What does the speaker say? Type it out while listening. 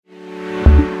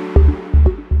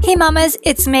Hey mamas,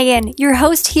 it's Megan, your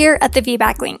host here at the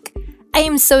VBAC Link. I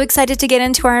am so excited to get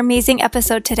into our amazing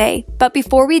episode today, but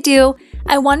before we do,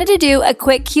 I wanted to do a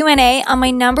quick Q&A on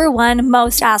my number one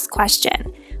most asked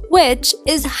question, which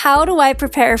is how do I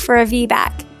prepare for a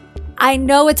VBAC? I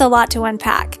know it's a lot to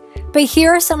unpack, but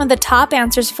here are some of the top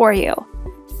answers for you.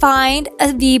 Find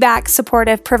a VBAC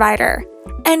supportive provider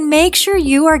and make sure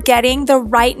you are getting the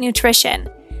right nutrition.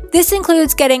 This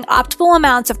includes getting optimal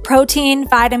amounts of protein,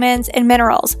 vitamins, and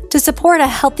minerals to support a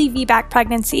healthy VBAC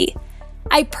pregnancy.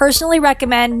 I personally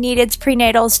recommend Needed's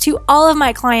prenatals to all of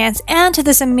my clients and to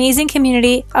this amazing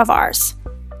community of ours.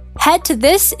 Head to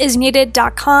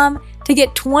thisisneeded.com to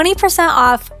get 20%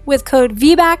 off with code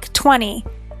VBAC20.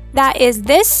 That is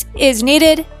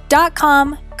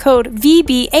thisisneeded.com, code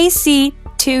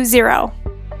VBAC20.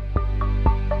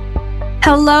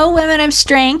 Hello, women of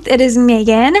strength. It is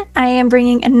Megan. I am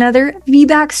bringing another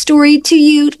VBAC story to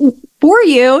you, for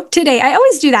you today. I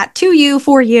always do that. To you,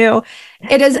 for you.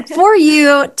 It is for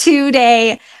you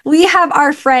today. We have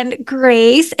our friend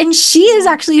Grace, and she is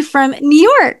actually from New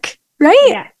York,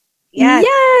 right? Yeah.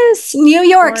 Yes, New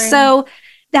York. So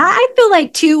that I feel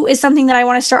like too is something that I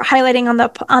want to start highlighting on the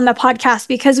podcast,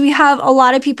 because we have a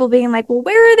lot of people being like, well,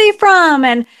 where are they from?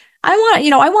 And I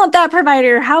want that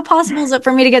provider. How possible is it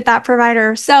for me to get that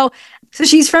provider? So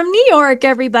she's from New York,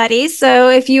 everybody. So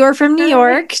if you are from New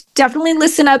York, definitely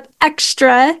listen up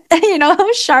extra,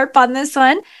 sharp on this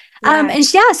one.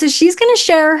 So she's going to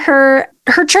share her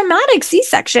traumatic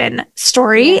C-section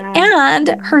story and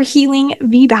her healing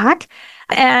VBAC.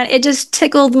 And it just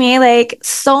tickled me like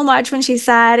so much when she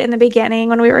said in the beginning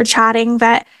when we were chatting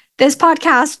that this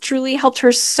podcast truly helped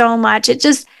her so much. It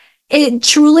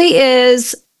truly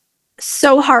is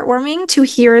so heartwarming to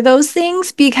hear those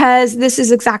things, because this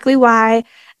is exactly why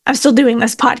I'm still doing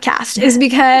this podcast, is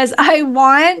because I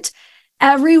want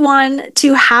everyone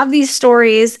to have these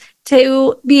stories,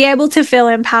 to be able to feel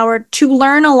empowered, to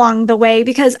learn along the way.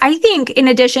 Because I think in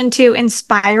addition to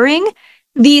inspiring,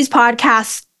 these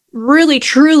podcasts really,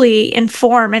 truly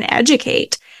inform and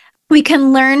educate. We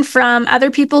can learn from other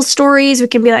people's stories. We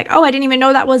can be like, oh, I didn't even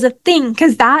know that was a thing.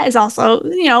 Because that is also,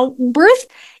 birth,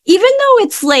 even though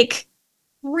it's like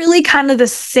really kind of the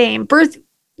same birth,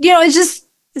 it's just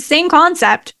the same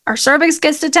concept. Our cervix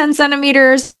gets to 10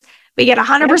 centimeters. We get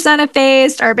 100%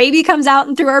 effaced. Our baby comes out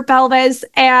and through our pelvis,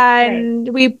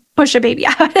 and we push a baby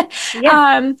out.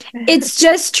 It's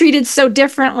just treated so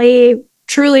differently,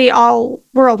 truly all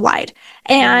worldwide.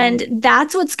 And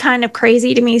that's what's kind of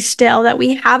crazy to me still, that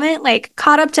we haven't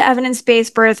caught up to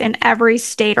evidence-based birth in every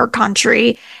state or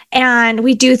country. And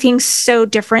we do things so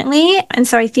differently. And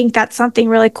so I think that's something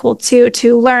really cool too,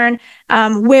 to learn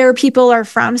where people are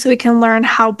from, so we can learn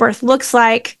how birth looks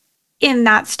like in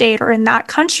that state or in that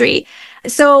country.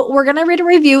 So we're going to read a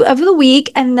review of the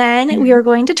week, and then we are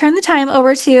going to turn the time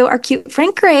over to our cute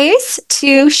friend Grace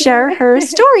to share her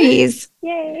stories.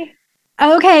 Yay.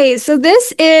 Okay, so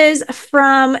this is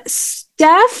from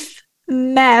Steph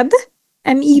Meb,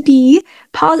 M-E-B,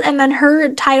 and then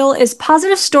her title is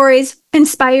Positive Stories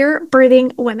Inspire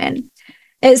Birthing Women.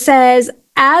 It says,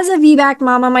 as a VBAC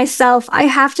mama myself, I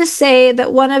have to say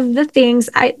that one of the things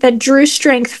that drew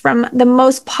strength from were the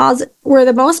most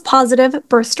positive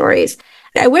birth stories.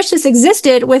 I wish this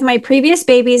existed with my previous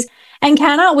babies, and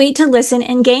cannot wait to listen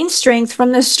and gain strength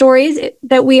from the stories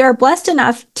that we are blessed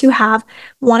enough to have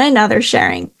one another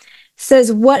sharing. It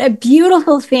says, what a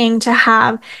beautiful thing to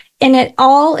have, and it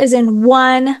all is in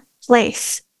one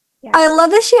place. Yeah. I love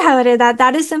that she highlighted that.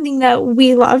 That is something that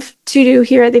we love to do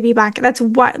here at the VBAC.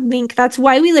 That's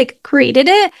why we created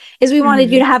it, is we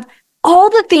wanted you to have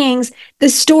all the things, the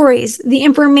stories, the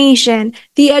information,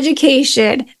 the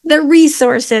education, the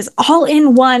resources, all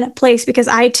in one place. Because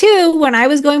I too, when I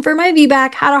was going for my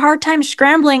VBAC, had a hard time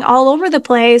scrambling all over the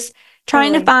place,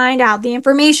 trying to find out the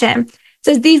information. It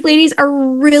says these ladies are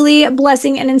really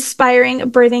blessing and inspiring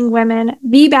birthing women,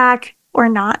 VBAC or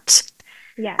not.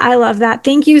 Yeah, I love that.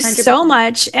 Thank you 100%. So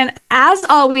much. And as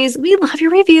always, we love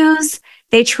your reviews.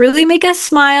 They truly make us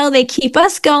smile. They keep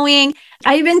us going.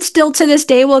 I even still to this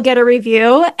day will get a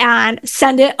review and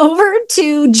send it over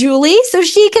to Julie so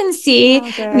she can see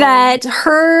that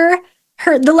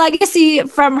the legacy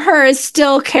from her is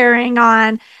still carrying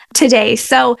on today.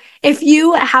 So if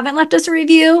you haven't left us a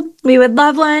review, we would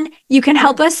love one. You can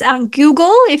help us on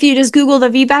Google. If you just Google the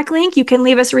VBAC link, you can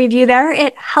leave us a review there.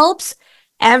 It helps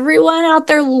everyone out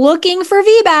there looking for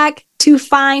VBAC to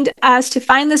find us, to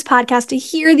find this podcast, to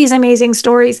hear these amazing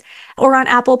stories, or on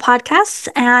Apple Podcasts,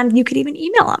 and you could even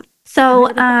email them.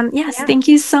 So, yes, thank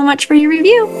you so much for your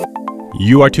review.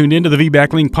 You are tuned into the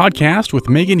VBAC Link podcast with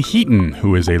Megan Heaton,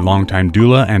 who is a longtime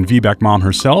doula and VBAC mom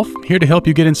herself, here to help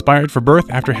you get inspired for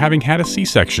birth after having had a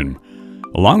C-section.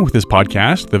 Along with this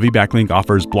podcast, the VBAC Link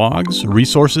offers blogs,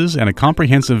 resources, and a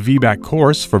comprehensive VBAC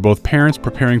course for both parents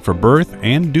preparing for birth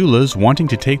and doulas wanting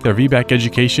to take their VBAC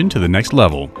education to the next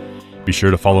level. Be sure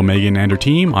to follow Megan and her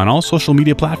team on all social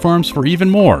media platforms for even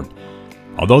more.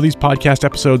 Although these podcast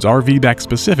episodes are VBAC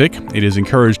specific, it is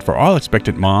encouraged for all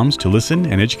expectant moms to listen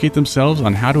and educate themselves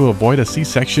on how to avoid a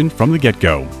C-section from the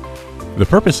get-go. The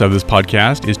purpose of this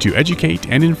podcast is to educate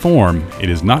and inform. It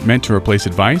is not meant to replace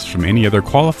advice from any other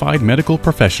qualified medical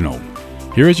professional.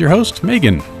 Here is your host,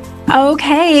 Megan.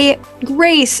 Okay,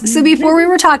 Grace. So before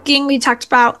we talked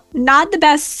about not the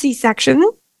best C-section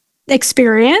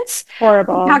experience.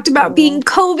 Horrible. We talked about being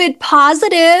COVID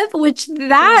positive, which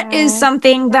that is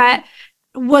something that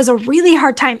was a really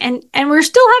hard time. And we're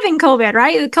still having COVID,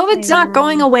 right? COVID's not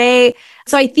going away.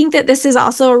 So I think that this is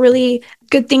also a really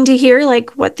good thing to hear, like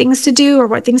what things to do or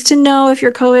what things to know if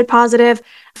you're COVID positive.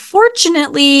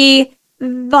 Fortunately,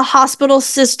 the hospital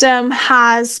system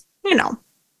has,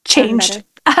 changed.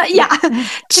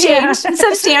 Changed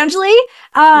substantially.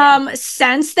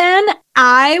 Since then,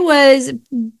 I was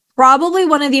probably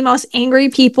one of the most angry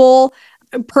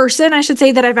person, I should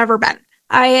say, that I've ever been.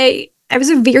 I was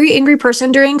a very angry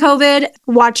person during COVID,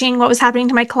 watching what was happening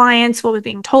to my clients, what was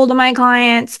being told to my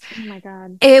clients. Oh my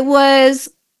God. It was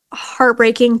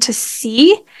heartbreaking to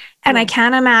see. And I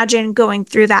can't imagine going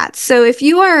through that. So if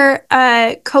you are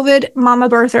a COVID mama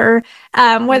birther,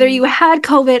 whether you had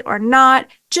COVID or not,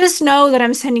 just know that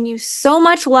I'm sending you so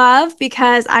much love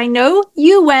because I know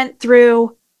you went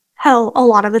through hell a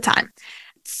lot of the time.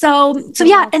 So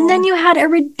yeah, and then you had a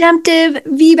redemptive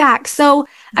VBAC. So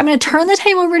I'm going to turn the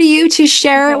time over to you to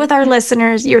share with our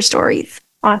listeners your stories.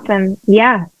 Awesome.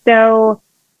 Yeah. So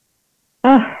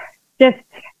just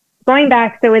going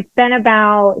back. So it's been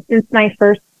about, since my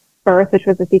first birth, which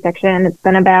was a C-section, it's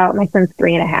been about, my son's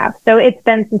 3.5. So it's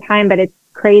been some time, but it's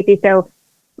crazy. So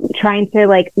trying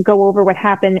to go over what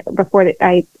happened before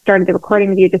I started the recording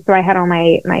with you, just so I had all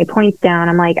my points down.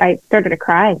 I'm like, I started to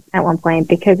cry at one point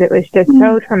because it was just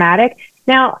so traumatic.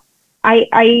 Now,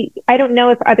 I don't know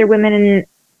if other women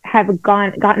have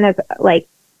gotten as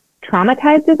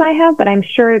traumatized as I have, but I'm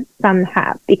sure some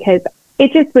have because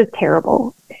it just was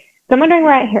terrible. So I'm wondering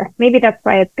where maybe that's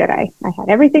why it's good. I had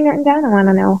everything written down. I want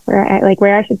to know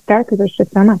where I should start because there's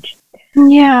just so much.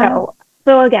 Yeah.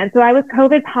 So I was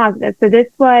COVID positive. So this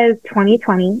was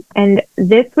 2020. And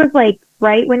this was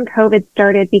right when COVID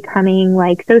started becoming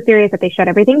so serious that they shut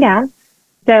everything down.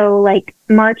 So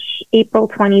March, April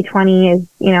 2020 is,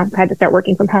 had to start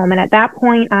working from home. And at that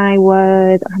point I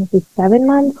was honestly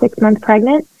 6 months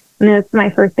pregnant. And this was my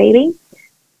first baby.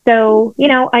 So,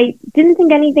 I didn't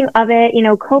think anything of it.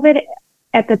 COVID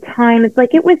at the time, it's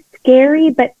it was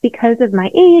scary, but because of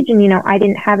my age and, I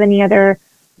didn't have any other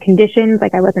conditions,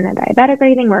 I wasn't a diabetic or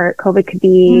anything where COVID could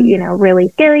be, really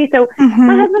scary. So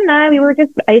my husband and I, we were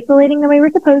just isolating the way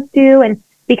we're supposed to. And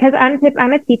because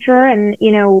I'm a teacher and,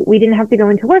 we didn't have to go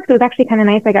into work. So it was actually kind of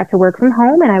nice. I got to work from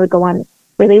home and I would go on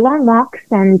really long walks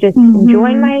and just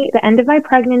enjoying the end of my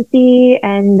pregnancy.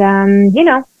 And,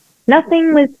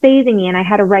 nothing was phasing me. And I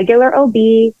had a regular OB,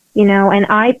 and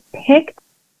I picked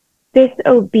this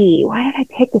OB. Why did I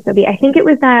pick this OB? I think it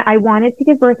was that I wanted to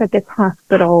give birth at this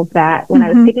hospital that when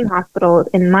I was picking hospitals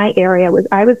in my area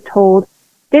I was told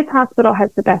this hospital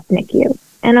has the best NICU.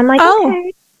 And I'm like,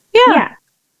 okay. Yeah.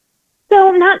 So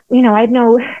I'm not, I had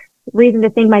no reason to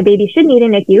think my baby should need a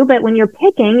NICU, but when you're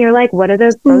picking, you're like, what are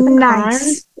the pros and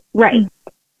cons? Right.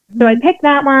 So I picked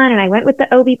that one and I went with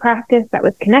the OB practice that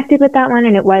was connected with that one.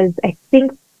 And it was, I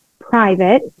think,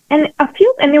 private and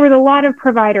there was a lot of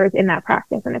providers in that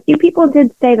practice. And a few people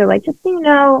did say, they're like, just so you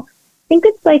know, I think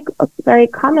it's very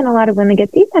common. A lot of women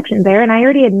get C-sections there. And I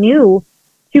already knew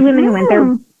 2 women who went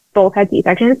there, both had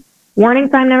C-sections. Warning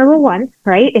sign number 1,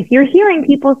 right? If you're hearing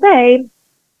people say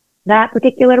that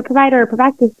particular provider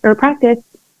or practice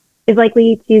is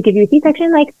likely to give you a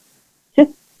C-section,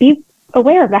 just be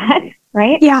aware of that.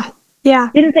 Right? Yeah.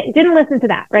 Didn't listen to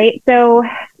that. Right. So,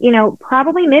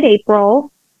 probably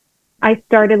mid-April, I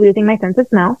started losing my sense of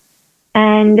smell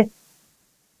and,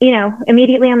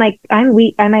 immediately I'm like, I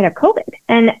might have COVID.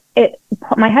 And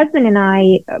my husband and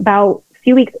I, about a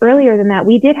few weeks earlier than that,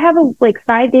 we did have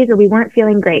 5 days where we weren't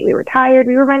feeling great. We were tired.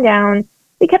 We were run down.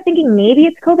 We kept thinking maybe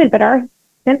it's COVID, but our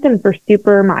symptoms were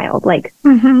super mild,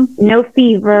 no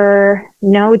fever,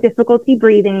 no difficulty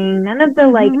breathing, none of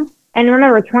the and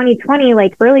remember 2020,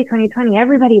 early 2020,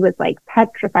 everybody was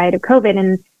petrified of COVID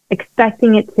and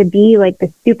expecting it to be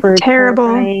the super terrible.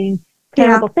 terrifying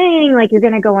terrible thing. Like, you're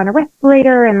going to go on a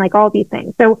respirator and like all these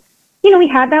things. So, we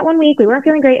had that 1 week. We weren't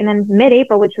feeling great. And then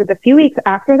mid-April, which was a few weeks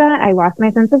after that, I lost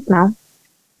my sense of smell.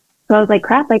 So I was like,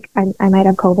 crap, like I might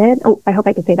have COVID. Oh, I hope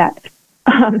I could say that.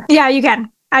 Yeah, you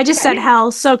can. I just said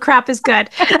hell, so crap is good.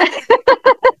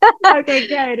 Okay,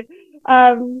 good.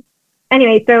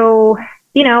 Anyway, so,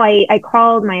 I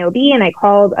called my OB and I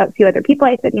called a few other people.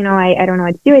 I said, I don't know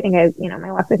what to do. I think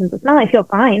my lost my sense of smell. I feel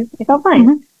fine. I felt fine.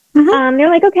 Mm-hmm. Mm-hmm. They're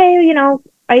like, okay,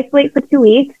 isolate for 2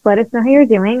 weeks. Let us know how you're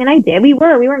doing. And I did. We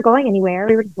weren't going anywhere.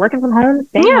 We were just working from home.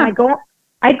 Staying home.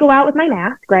 I'd go out with my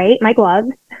mask, right? My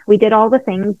gloves. We did all the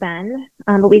things then,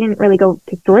 but we didn't really go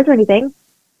to stores or anything.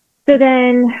 So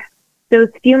then those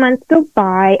few months go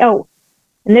by. Oh,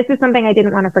 and this is something I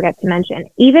didn't want to forget to mention.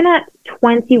 Even at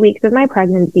 20 weeks of my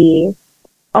pregnancy,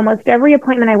 almost every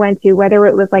appointment I went to, whether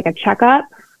it was like a checkup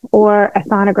or a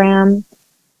sonogram,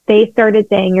 they started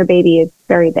saying your baby is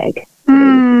very big.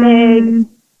 Big.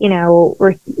 He's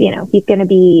going to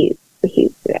be,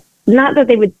 not that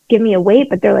they would give me a weight,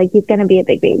 but they're like, he's going to be a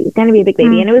big baby. He's going to be a big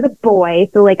baby. And it was a boy.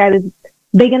 So like I was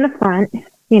big in the front,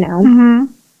 and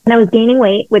I was gaining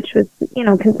weight, which was,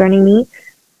 concerning me.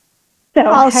 So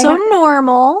also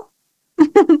normal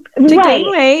to gain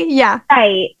weight. Yeah.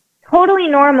 Right. Totally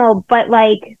normal. But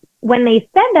like when they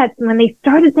said that, when they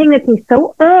started saying that to me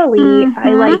so early,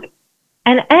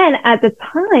 and at the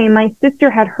time my sister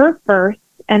had her first,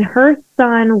 and her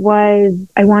son was,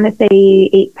 I want to say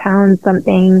 8 pounds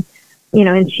something,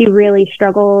 and she really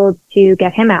struggled to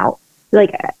get him out.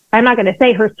 Like, I'm not going to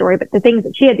say her story, but the things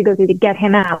that she had to go through to get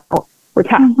him out were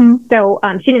tough. So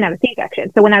she didn't have a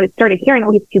C-section. So when I started hearing,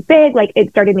 oh, he's too big, like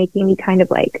it started making me kind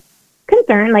of like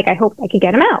concerned. Like, I hope I could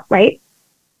get him out, right?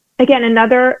 Again,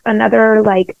 another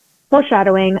like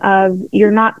foreshadowing of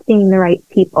you're not seeing the right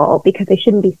people, because they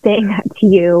shouldn't be saying that to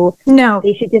you. No.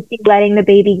 They should just be letting the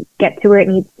baby get to where it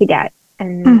needs to get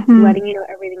and letting you know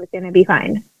everything's going to be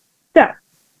fine. So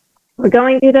we're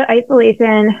going through the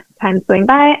isolation. Time's going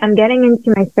by. I'm getting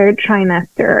into my 3rd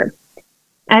trimester.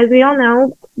 As we all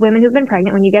know, women who've been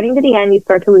pregnant, when you're getting to the end, you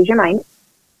start to lose your mind.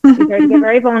 You start to get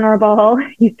very vulnerable.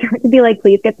 You start to be like,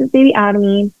 please get this baby out of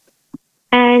me.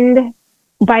 And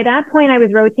by that point, I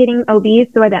was rotating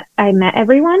OBs, so I met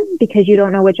everyone, because you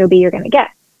don't know which OB you're going to get.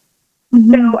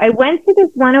 So I went to this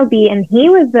one OB, and he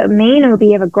was the main OB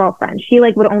of a girlfriend. She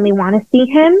like would only want to see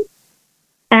him.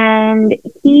 And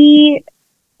he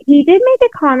did make a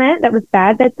comment that was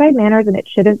bad bedside manners, and it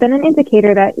should have been an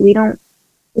indicator that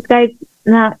this guy's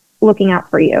not looking out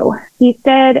for you. He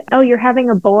said, oh, you're having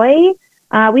a boy?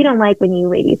 We don't like when you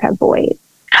ladies have boys.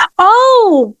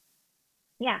 Oh!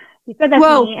 Yeah, he said that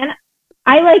to me. And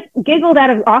I like giggled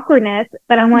out of awkwardness,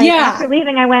 but I'm like, after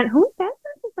leaving, I went, who said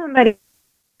that to somebody?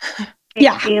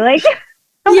 Yeah. Like,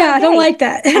 I don't like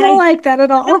that. I don't like that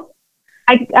at all.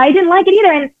 I didn't like it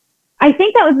either. And I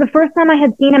think that was the first time I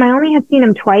had seen him. I only had seen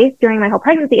him twice during my whole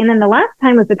pregnancy. And then the last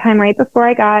time was the time right before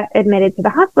I got admitted to the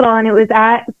hospital. And it was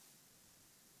at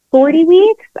 40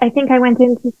 weeks. I think I went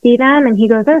in to see them, and he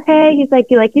goes, okay. He's like,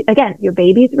 again, your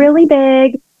baby's really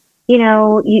big.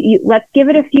 You let's give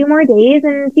it a few more days,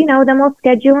 and, then we'll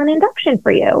schedule an induction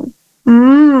for you.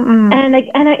 And like,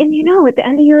 at the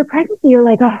end of your pregnancy, you're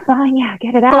like, oh, fine. Yeah,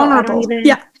 get it out. Vulnerable.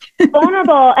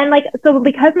 Vulnerable. And like, so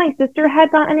because my sister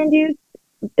had gotten induced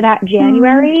that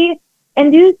January,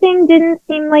 inducing didn't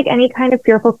seem like any kind of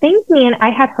fearful thing to me. And I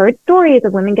had heard stories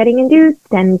of women getting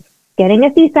induced and getting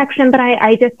a C-section, but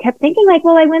I just kept thinking like,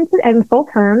 well, I'm full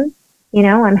term,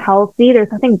 I'm healthy.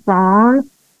 There's nothing wrong.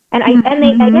 And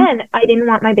I didn't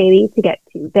want my baby to get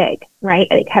too big, right?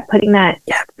 I kept putting that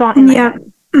thought in my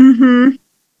head.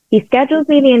 He schedules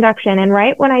me the induction, and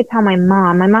right when I tell my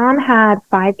mom had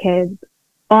 5 kids,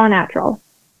 all natural,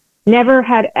 never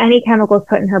had any chemicals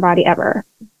put in her body ever.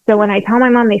 So when I tell my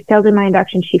mom they scheduled my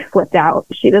induction, she flipped out.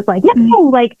 She was like, no,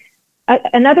 like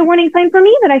another warning sign for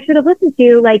me that I should have listened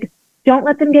to. Like, don't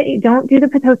let them get you. Don't do the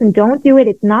Pitocin. Don't do it.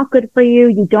 It's not good for you.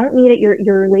 You don't need it.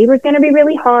 Your labor is going to be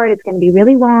really hard. It's going to be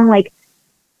really long. Like,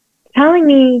 telling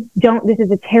me, this is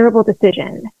a terrible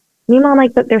decision. Meanwhile,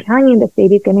 like, but they're telling me this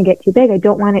baby's going to get too big. I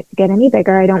don't want it to get any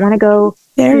bigger. I don't want to go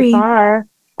too far.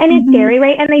 And it's scary,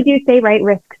 right? And they do say, right,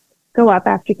 risks go up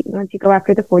once you go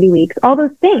after the 40 weeks, all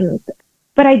those things.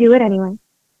 But I do it anyway.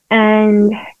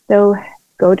 And so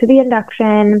go to the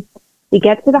induction. We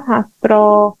get to the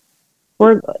hospital.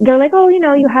 They're like, oh,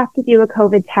 you have to do a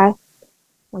COVID test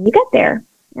when you get there.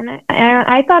 And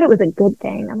I thought it was a good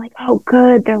thing. I'm like, oh,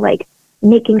 good. They're like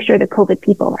making sure the COVID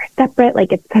people are separate.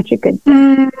 Like, it's such a good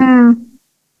thing.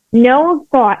 No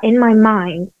thought in my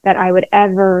mind that I would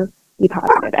ever be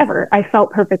positive, ever. I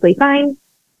felt perfectly fine.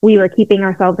 We were keeping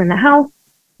ourselves in the house,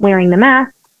 wearing the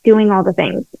mask, doing all the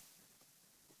things.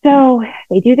 So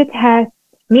they do the test.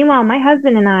 Meanwhile, my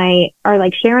husband and I are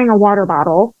like sharing a water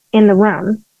bottle in the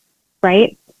room,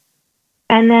 right?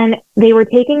 And then they were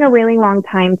taking a really long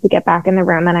time to get back in the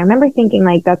room. And I remember thinking,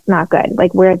 like, that's not good.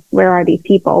 Like, where are these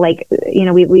people? Like, you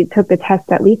know, we took the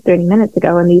test at least 30 minutes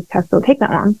ago, and these tests don't take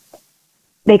that long.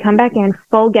 They come back in,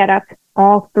 full getup,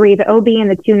 all three, the OB and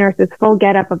the two nurses, full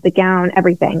getup of the gown,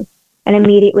 everything. And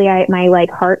immediately my like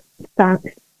heart sunk.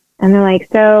 And they're like,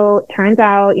 so turns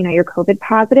out, you know, you're COVID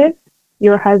positive.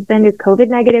 Your husband is COVID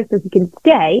negative, so he can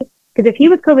stay. Because if he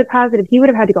was COVID positive, he would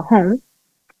have had to go home.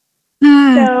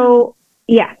 So,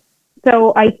 yeah.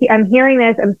 So I'm hearing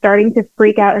this. I'm starting to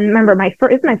freak out. And remember,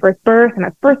 it's my first birth. I'm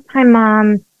a first-time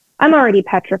mom. I'm already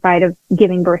petrified of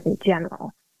giving birth in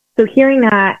general. So hearing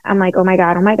that, I'm like, oh my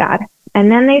God.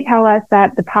 And then they tell us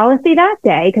that the policy that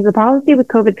day, because the policy with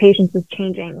COVID patients is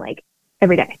changing like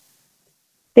every day.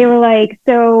 They were like,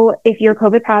 so if you're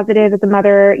COVID positive as a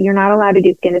mother, you're not allowed to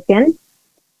do skin to skin,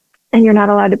 and you're not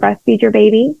allowed to breastfeed your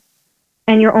baby,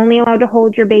 and you're only allowed to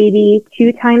hold your baby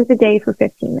 2 times a day for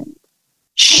 15 minutes.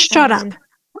 Shut up.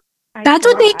 That's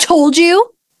what they told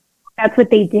you? That's what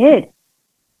they did.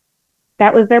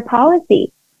 That was their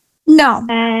policy. No.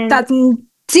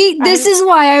 This is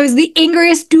why I was the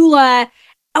angriest doula,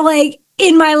 like,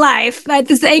 in my life.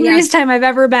 This is the angriest time I've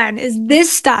ever been, is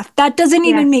this stuff. That doesn't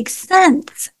even make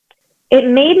sense. It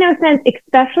made no sense,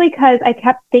 especially because I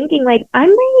kept thinking, like,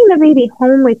 I'm bringing the baby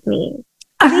home with me.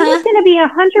 I think it's going to be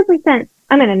 100%.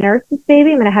 I'm going to nurse this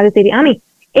baby. I'm going to have this baby on me.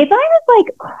 If I was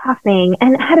like coughing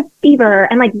and had a fever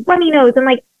and like runny nose and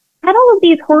like had all of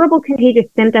these horrible contagious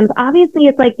symptoms, obviously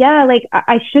it's like, yeah, like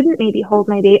I shouldn't maybe hold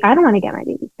my baby. I don't want to get my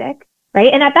baby sick.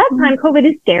 Right. And at that time, COVID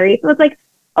is scary. So it's like,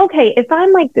 okay, if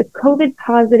I'm like this COVID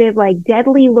positive, like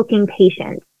deadly looking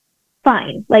patient,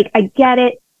 fine. Like I get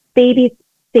it. Baby's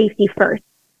safety first.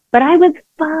 But I was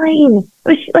fine.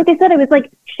 Like I said, I was like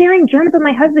sharing germs with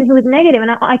my husband who was negative.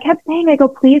 And I kept saying, I go,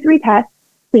 please retest,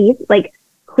 please. Like,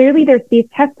 clearly these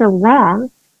tests are wrong.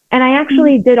 And I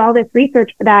actually did all this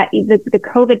research for that, the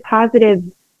COVID positive,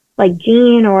 like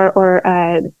gene or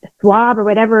swab or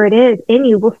whatever it is in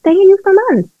you will stay in you for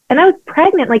months. And I was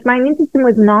pregnant. Like my immune system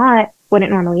was not what it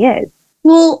normally is.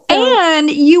 Well, and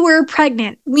you were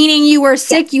pregnant, meaning you were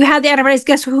sick. You had the antibodies.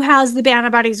 Guess who has the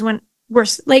antibodies when we're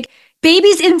like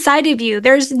baby's inside of you?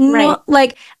 There's no,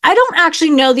 like, I don't actually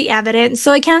know the evidence,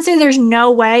 so I can't say there's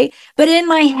no way, but in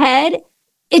my head,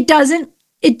 it doesn't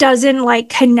like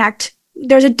connect.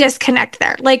 There's a disconnect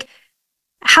there. Like,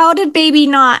 how did baby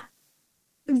not?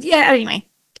 Yeah. Anyway,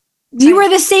 you were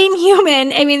the same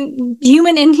human. I mean,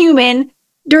 human and human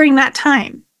during that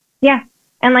time. Yeah.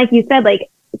 And like you said, like,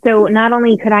 so not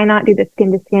only could I not do the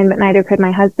skin to skin, but neither could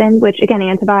my husband, which again,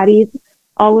 antibodies,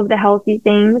 all of the healthy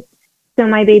things. So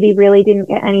my baby really didn't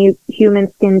get any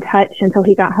human skin touch until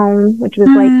he got home, which was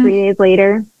like 3 days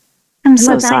later. I'm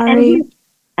so sorry.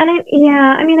 I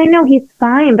mean, I know he's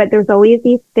fine, but there's always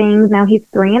these things. Now he's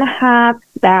 3.5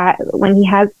 that when he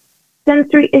has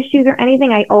sensory issues or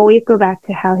anything, I always go back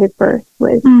to how his birth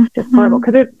was just horrible.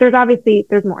 Because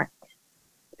there's more.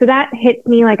 So that hits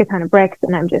me like a ton of bricks,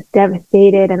 and I'm just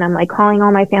devastated. And I'm like calling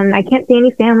all my family. I can't see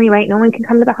any family, right? No one can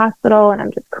come to the hospital, and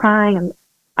I'm just crying.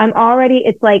 I'm already.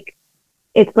 It's like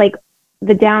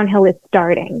the downhill is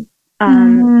starting.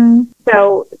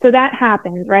 So that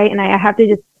happens, right? And I have to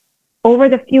just, over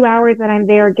the few hours that I'm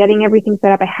there getting everything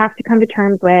set up, I have to come to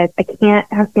terms with, I can't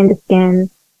have skin to skin.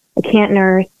 I can't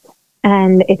nurse.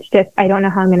 And it's just, I don't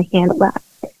know how I'm going to handle that.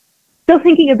 Still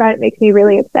thinking about it makes me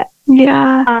really upset.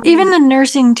 Yeah. Even the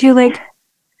nursing too, like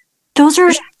those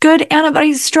are good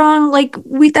antibodies, strong. Like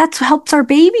that helps our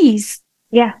babies.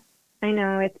 Yeah, I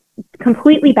know. It's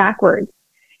completely backwards.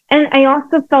 And I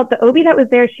also felt the OB that was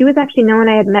there, she was actually no one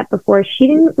I had met before. She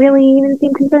didn't really even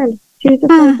seem concerned. She was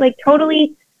just like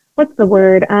totally, what's the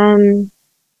word?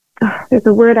 There's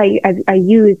a word I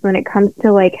use when it comes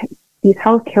to like these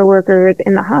healthcare workers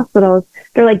in the hospitals.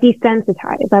 They're like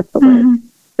desensitized. That's the word.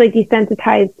 So like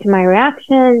desensitized to my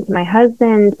reaction, to my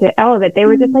husband, to all of it. They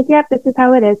were just like, yep, this is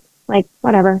how it is. Like,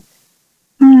 whatever.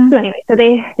 So anyway, so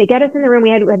they get us in the room. We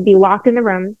had to be locked in the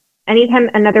room. Anytime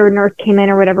another nurse came in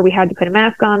or whatever, we had to put a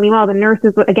mask on. Meanwhile, the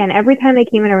nurses, again, every time they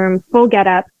came in a room, full get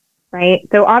up, right?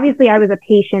 So obviously I was a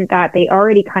patient that they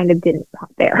already kind of didn't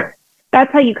want there.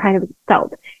 That's how you kind of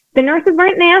felt. The nurses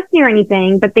weren't nasty or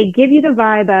anything, but they give you the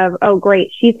vibe of, oh,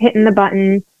 great, she's hitting the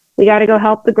button. We got to go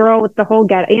help the girl with the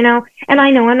whole and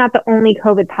I know I'm not the only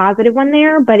COVID positive one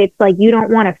there, but it's like, you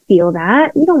don't want to feel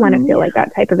that. You don't want to feel like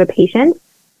that type of a patient.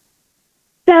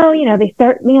 So, they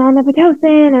start me on the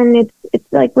Pitocin, and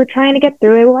it's like, we're trying to get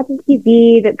through it. We're watching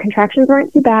TV. The contractions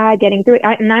weren't too bad, getting through it.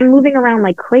 And I'm moving around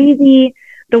like crazy.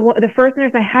 the first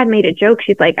nurse I had made a joke.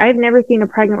 She's like, I've never seen a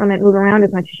pregnant woman move around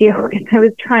as much as you. Because I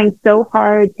was trying so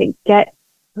hard to get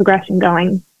progression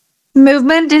going.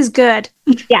 Movement is good.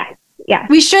 Yes. Yes.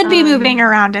 We should be moving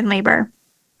around in labor.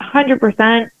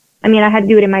 100%. I mean, I had to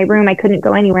do it in my room. I couldn't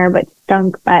go anywhere but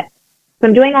stunk. But so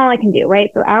I'm doing all I can do,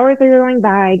 right? So hours are going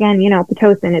by. Again,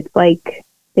 Pitocin, it's like,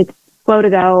 it's slow to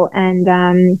go.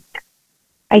 And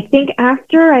I think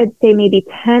after, I'd say maybe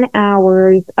 10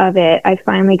 hours of it, I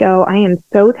finally go, I am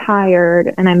so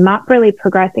tired and I'm not really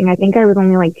progressing. I think I was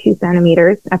only like 2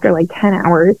 centimeters after like 10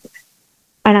 hours.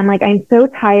 And I'm like, I'm so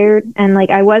tired. And like,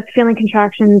 I was feeling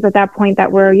contractions at that point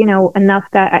that were, enough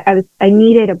that I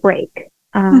needed a break.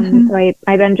 So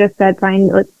I then just said, fine,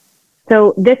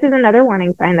 so this is another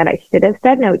warning sign that I should have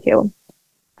said no to.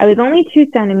 I was only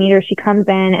 2 centimeters. She comes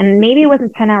in and maybe it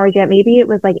wasn't 10 hours yet. Maybe it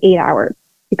was like 8 hours.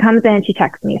 She comes in, she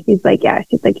texts me. She's like, yeah,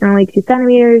 she's like, you're only 2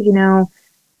 centimeters,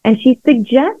 and she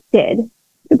suggested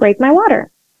to break my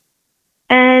water.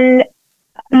 And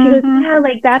she goes, yeah,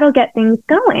 like that'll get things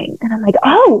going. And I'm like,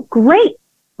 oh, great.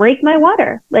 Break my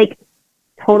water. Like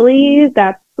totally,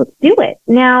 let's do it.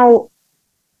 Now,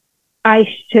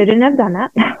 I shouldn't have done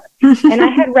that. And I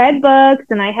had read books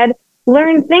and I had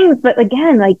learned things, but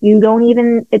again, like you don't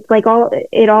even, it's like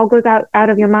it all goes out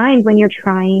of your mind when you're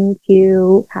trying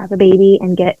to have a baby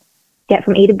and get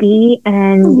from A to B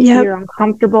and you're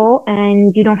uncomfortable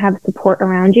and you don't have support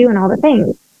around you and all the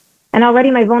things. And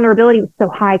already my vulnerability was so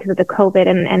high because of the COVID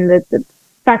and the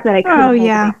fact that I couldn't. Oh,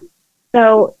 yeah.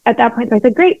 So at that point, I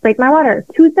said, great, break my water.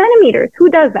 2 centimeters.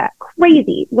 Who does that?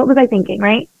 Crazy. What was I thinking,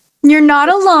 right? You're not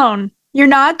alone. You're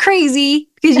not crazy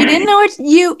because you didn't know what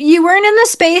you weren't in the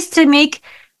space to make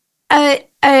a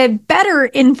better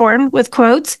informed, with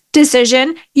quotes,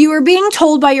 decision. You were being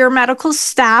told by your medical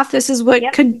staff, this is what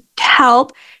could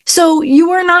help. So you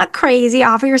were not crazy.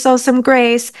 Offer yourself some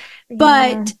grace.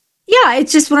 But yeah,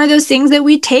 it's just one of those things that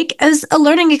we take as a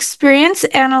learning experience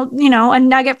and a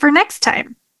nugget for next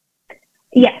time.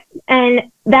 Yes. And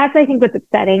that's, I think, what's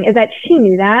upsetting is that she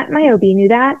knew that. My OB knew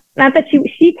that. Not that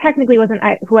she technically wasn't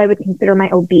who I would consider my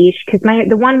OB, because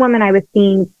the one woman I was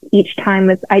seeing each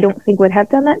time I don't think would have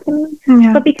done that to me.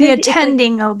 Yeah. But because the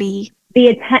attending OB.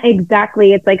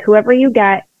 Exactly. It's like whoever you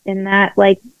get in that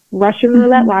like Russian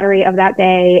roulette lottery of that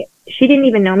day, she didn't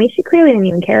even know me. She clearly didn't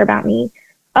even care about me.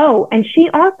 Oh, and she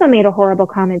also made a horrible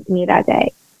comment to me that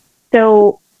day.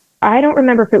 So I don't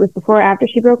remember if it was before or after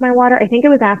she broke my water. I think it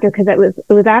was after, because it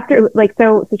was after, like,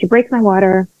 so she breaks my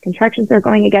water, contractions are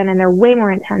going again, and they're way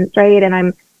more intense, right? And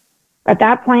I'm, at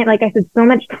that point, like I said, so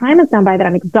much time has gone by that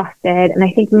I'm exhausted. And I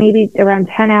think maybe around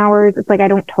 10 hours, it's like, I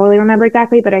don't totally remember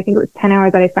exactly, but I think it was 10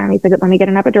 hours that I finally said, let me get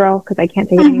an epidural because I can't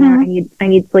take it anymore. I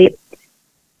need sleep.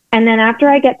 And then after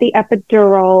I get the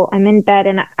epidural, I'm in bed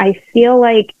and I feel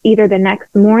like either the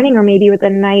next morning or maybe it was the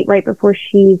night right before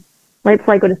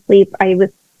I go to sleep, I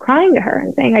was crying to her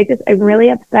and saying, I'm really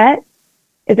upset.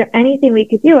 Is there anything we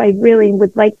could do? I really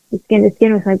would like to skin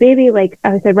with my baby. Like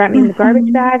I said, wrap me in the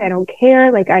garbage bag. I don't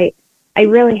care. Like I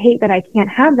really hate that I can't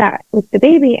have that with the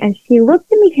baby. And she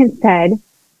looked at me and said,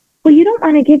 well, you don't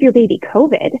want to give your baby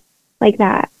COVID like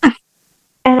that.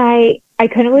 And I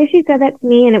couldn't believe she said that to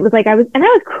me. And it was like, I was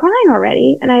crying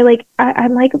already. And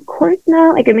I'm like, of course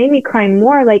not. Like it made me cry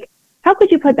more. Like, how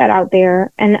could you put that out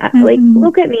there? And like,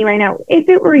 look at me right now. If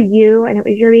it were you and it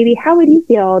was your baby, how would you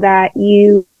feel that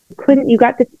you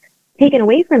got this taken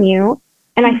away from you?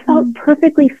 And I felt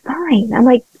perfectly fine. I'm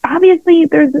like, obviously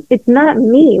it's not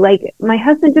me. Like my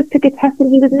husband just took a test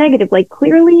and he was negative. Like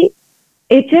clearly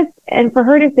and for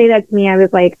her to say that to me, I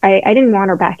was like, I didn't want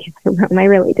her back in the room. I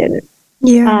really didn't.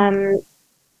 Yeah.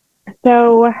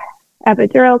 So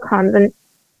epidural comes and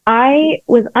I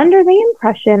was under the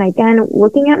impression, again,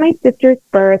 looking at my sister's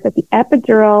birth, that the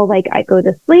epidural, like I go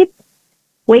to sleep,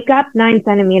 wake up 9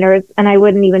 centimeters, and I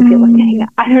wouldn't even feel anything.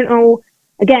 I don't know,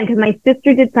 again, because my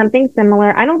sister did something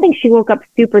similar. I don't think she woke up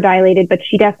super dilated, but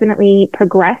she definitely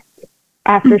progressed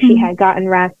after she had gotten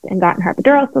rest and gotten her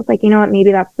epidural. So it's like, you know what,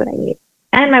 maybe that's what I need.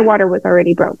 And my water was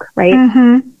already broke, right?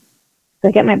 So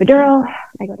I get my epidural,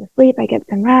 I go to sleep, I get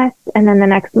some rest, and then the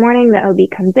next morning the OB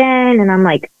comes in, and I'm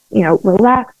like,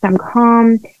 relaxed, I'm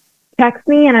calm, text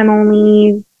me, and I'm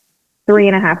only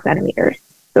 3.5 centimeters.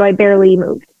 So I barely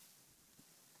moved.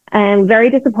 And very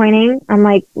disappointing. I'm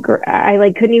like,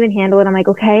 I couldn't even handle it. I'm like,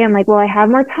 okay. I'm like, well, I have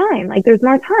more time. Like, there's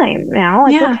more time now.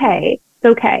 It's okay. It's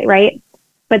okay. Right.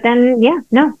 But then,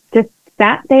 just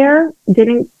sat there,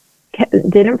 didn't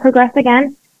progress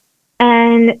again.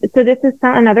 And so this is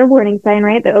another warning sign,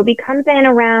 right? The OB comes in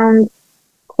around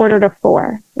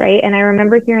 3:45, right? And I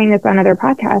remember hearing this on other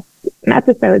podcast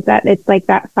episodes that it's like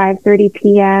that 5:30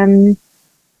 p.m.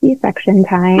 C-section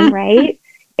time, right?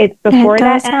 it's before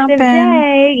that end of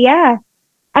day. Yeah.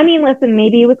 I mean, listen,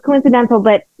 maybe it was coincidental,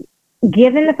 but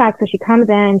given the fact that she comes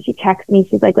in, she checks me,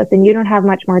 she's like, listen, you don't have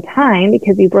much more time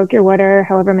because you broke your water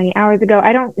however many hours ago.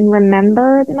 I don't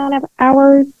remember the amount of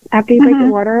hours after you break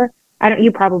your water.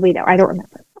 You probably know. I don't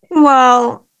remember.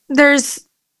 Well, there's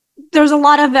a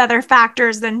lot of other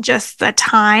factors than just the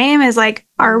time. Is like,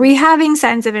 are we having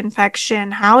signs of infection?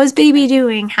 How is baby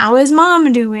doing? How is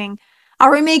mom doing?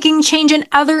 Are we making change in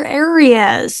other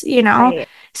areas? Right.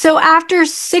 So after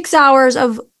 6 hours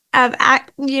of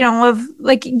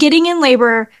like getting in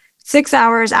labor, 6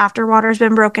 hours after water's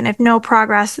been broken, if no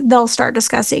progress, they'll start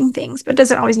discussing things, but it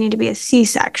doesn't always need to be a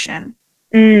C-section.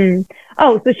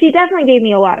 Oh, so she definitely gave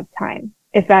me a lot of time.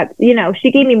 If that's,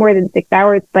 she gave me more than 6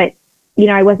 hours, but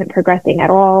I wasn't progressing at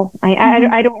all.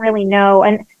 I don't really know.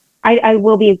 And I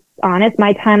will be honest,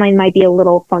 my timeline might be a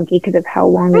little funky because of how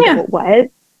long ago it was.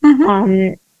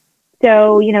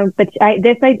 So, but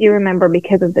I do remember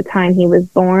because of the time he was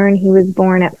born. He was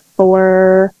born at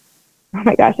 4. Oh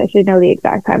my gosh, I should know the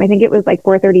exact time. I think it was like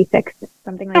 4:36,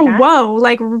 something like that. Whoa,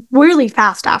 like really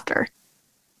fast after.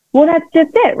 Well, that's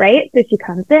just it, right? So she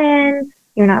comes in,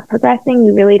 you're not progressing,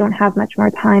 you really don't have much more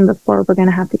time before we're going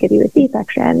to have to give you a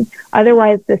C-section.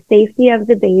 Otherwise, the safety of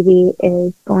the baby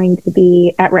is going to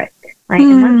be at risk, right?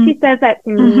 And once she says that to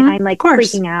me, I'm like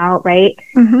freaking out, right?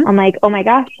 I'm like, oh my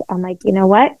gosh. I'm like, you know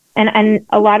what? And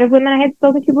a lot of women I had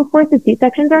spoken to before said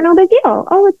C-sections are no big deal.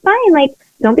 Oh, it's fine. Like,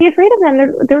 don't be afraid of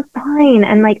them. They're fine.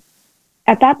 And like,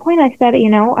 at that point I said,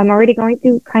 I'm already going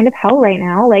through kind of hell right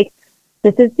now. Like,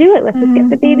 let's just do it. Let's just get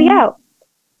the baby out.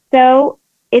 So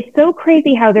it's so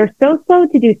crazy how they're so slow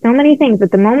to do so many things.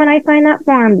 But the moment I sign that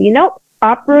form,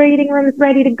 operating room is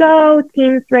ready to go.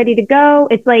 Team's ready to go.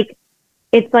 It's like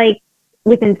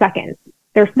within seconds.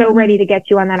 They're so ready to get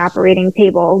you on that operating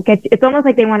table. It's almost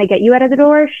like they want to get you out of the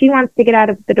door. She wants to get out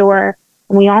of the door.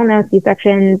 And we all know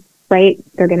C-sections, right?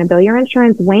 They're going to bill your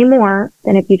insurance way more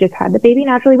than if you just had the baby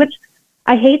naturally, which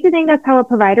I hate to think that's how a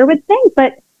provider would think,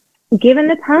 but given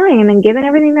the time and given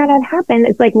everything that had happened,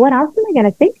 it's like, what else am I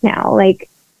going to think now? Like,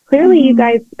 clearly you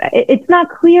guys, it's not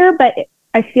clear, but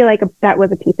I feel like that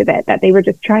was a piece of it, that they were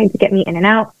just trying to get me in and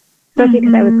out, especially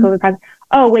because I was COVID positive.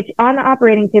 Oh, which on the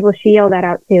operating table, she yelled that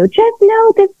out too. Just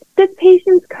know this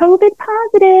patient's COVID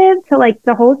positive to like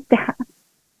the whole staff.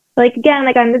 Like, again,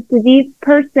 like I'm this diseased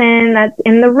person that's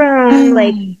in the room.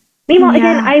 Like, meanwhile,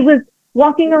 again, I was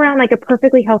walking around like a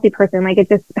perfectly healthy person. Like, it's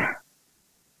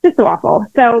just so awful.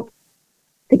 So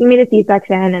taking me to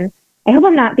C-section, and I hope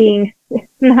I'm not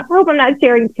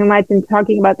sharing too much and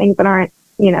talking about things that aren't,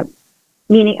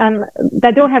 meaning,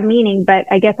 that don't have meaning, but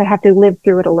I guess I have to live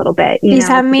through it a little bit. These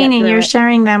have meaning. You're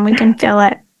sharing them. We can feel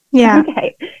it. Yeah.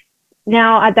 Okay.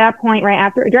 Now, at that point,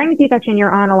 during the C-section,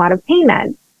 you're on a lot of pain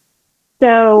meds.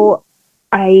 So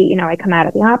I come out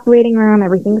of the operating room,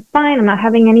 everything's fine. I'm not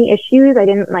having any issues. I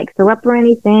didn't like throw up or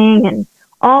anything. And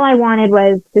all I wanted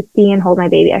was to see and hold my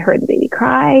baby. I heard the baby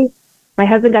cry. My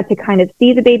husband got to kind of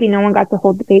see the baby. No one got to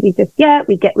hold the baby just yet.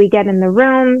 We get in the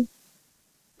room.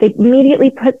 They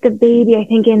immediately put the baby, I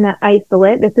think, in the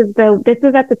isolate. This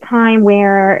was at the time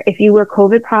where if you were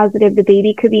COVID positive, the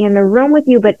baby could be in the room with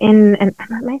you, but am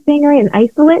I saying right? An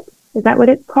isolate? Is that what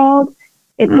it's called?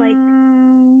 It's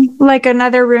like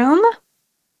another room?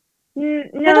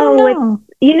 No,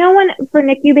 when for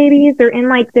NICU babies, they're in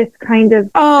like this kind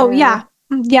of. Oh, yeah.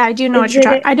 Yeah, I do know what you're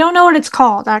talking. I don't know what it's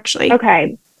called, actually.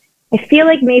 Okay. I feel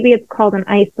like maybe it's called an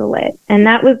isolate. And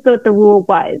that was what the rule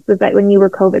was that when you were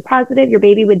COVID positive, your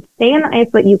baby would stay in the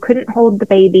isolate. You couldn't hold the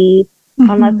baby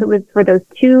unless it was for those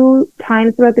 2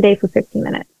 times throughout the day for 15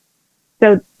 minutes.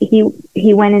 So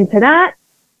he went into that.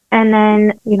 And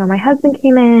then, my husband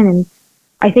came in, and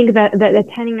I think that the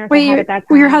attending nurse I had at that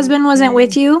time. Your husband wasn't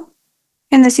with you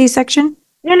in the C-section?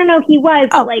 No, he was.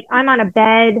 But, like, I'm on a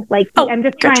bed. Like, I'm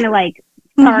just trying to,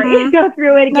 go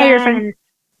through it again. No, you're fine.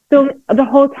 So the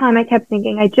whole time I kept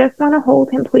thinking, I just want to hold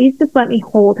him. Please just let me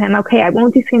hold him. Okay, I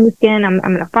won't do skin to skin. I'm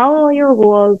going to follow all your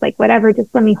rules. Like, whatever.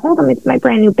 Just let me hold him. It's my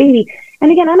brand new baby.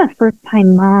 And again, I'm a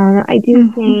first-time mom. I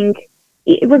do think,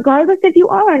 regardless if you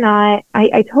are or not,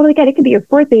 I totally get it. It could be your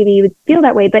 4th baby. You would feel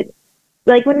that way. But,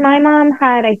 like, when my mom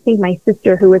had, I think, my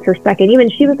sister, who was her 2nd, even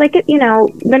she was like,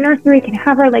 the nursery can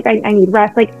have her. Like, I need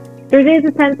rest. Like, there is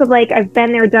a sense of, like, I've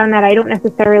been there, done that. I don't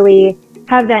necessarily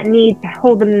have that need to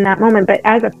hold them in that moment. But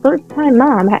as a first-time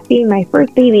mom, being my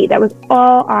first baby, that was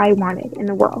all I wanted in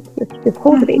the world, was to just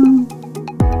hold the baby.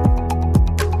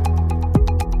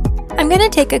 I'm going to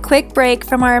take a quick break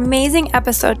from our amazing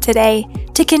episode today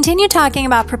to continue talking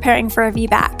about preparing for a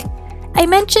VBAC. I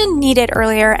mentioned needed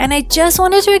earlier, and I just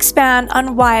wanted to expand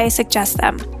on why I suggest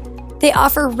them. They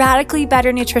offer radically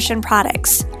better nutrition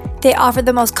products. They offer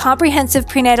the most comprehensive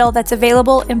prenatal that's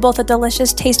available in both a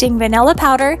delicious tasting vanilla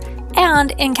powder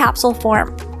and in capsule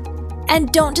form.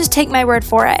 And don't just take my word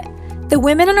for it. The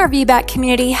women in our VBAC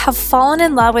community have fallen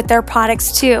in love with their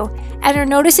products too, and are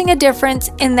noticing a difference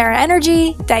in their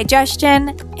energy,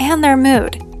 digestion, and their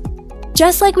mood.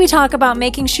 Just like we talk about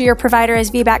making sure your provider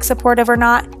is VBAC supportive or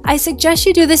not, I suggest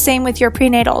you do the same with your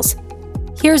prenatals.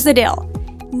 Here's the deal.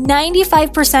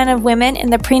 95% of women in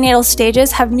the prenatal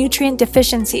stages have nutrient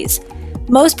deficiencies.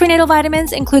 Most prenatal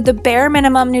vitamins include the bare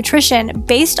minimum nutrition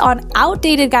based on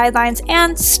outdated guidelines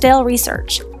and stale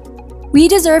research. We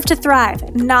deserve to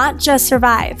thrive, not just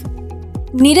survive.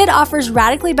 Needed offers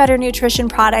radically better nutrition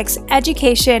products,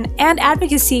 education, and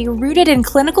advocacy rooted in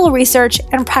clinical research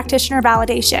and practitioner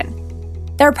validation.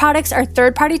 Their products are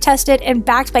third-party tested and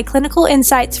backed by clinical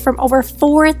insights from over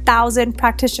 4,000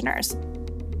 practitioners.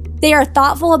 They are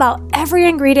thoughtful about every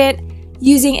ingredient,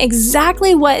 using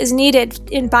exactly what is needed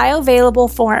in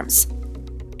bioavailable forms.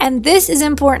 And this is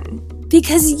important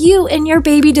because you and your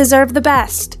baby deserve the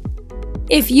best.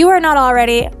 If you are not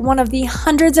already one of the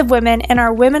hundreds of women in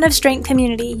our Women of Strength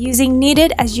community using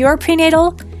Needed as your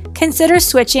prenatal, consider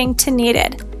switching to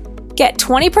Needed. Get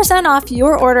 20% off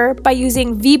your order by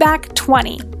using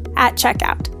VBAC20 at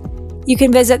checkout. You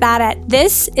can visit that at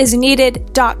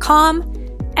thisisneeded.com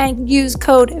and use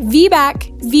code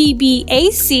VBAC,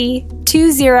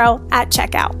 VBAC20 at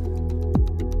checkout.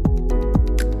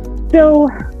 So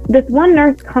this one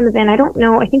nurse comes in, I don't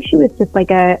know, I think she was just like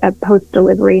a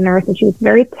post-delivery nurse, and she was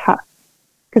very tough.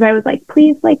 Because I was like,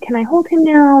 please, like, can I hold him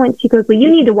now? And she goes, well, you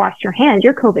need to wash your hands.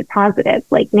 You're COVID positive,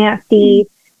 like nasty.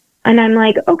 And I'm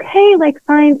like, okay, like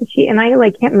fine. And I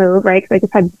like can't move, right? Because I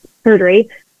just had surgery.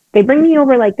 They bring me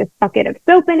over like this bucket of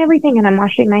soap and everything, and I'm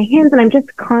washing my hands, and I'm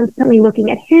just constantly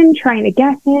looking at him, trying to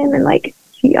get him. And like,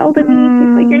 she yelled at me.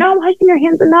 She's like, you're not washing your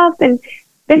hands enough. And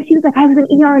then she was like, I was an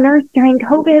ER nurse during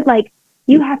COVID. Like,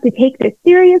 you have to take this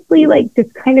seriously, like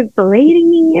just kind of berating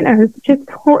me. And it was just,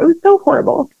 it was so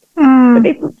horrible.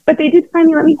 But they did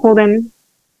finally let me hold him,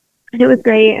 and it was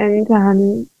great. And,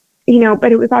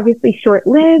 but it was obviously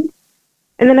short-lived.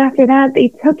 And then after that, they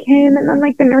took him, and then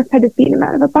like the nurse had to feed him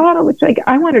out of a bottle, which like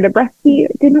I wanted to breastfeed.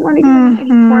 I didn't want to give him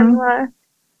any formula.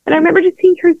 And I remember just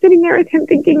seeing her sitting there with him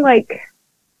thinking like,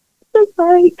 so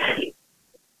sorry.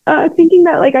 Thinking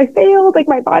that like I failed, like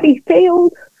my body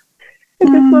failed.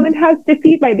 And this woman has to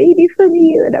feed my baby for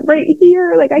me, and I'm right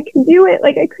here, like I can do it.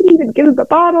 Like I couldn't even give him a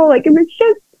bottle. Like it was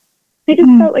just, I just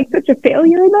felt like such a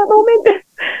failure in that moment.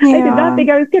 Yeah. I did not think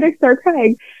I was going to start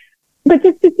crying. But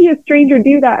just to see a stranger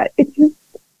do that, it just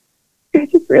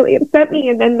really upset me.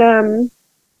 And then,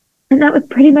 and that was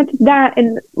pretty much that.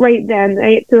 And right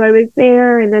then, so I was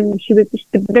there, and then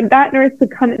that nurse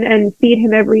would come in and feed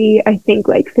him every, I think,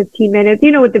 like 15 minutes. You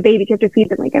know, with the baby, you have to feed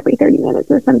them like every 30 minutes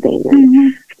or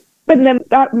something. But then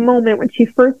that moment when she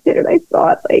first did it, I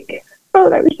thought like, oh,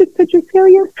 that was just such a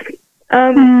failure.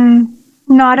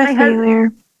 Not a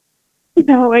failure.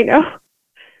 No, I know.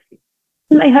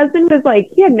 My husband was like,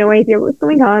 he had no idea what was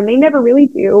going on. They never really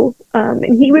do. And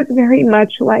he was very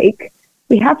much like,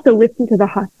 we have to listen to the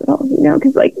hospital, you know,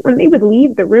 because like when they would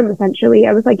leave the room, essentially,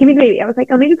 I was like, give me the baby. I was like,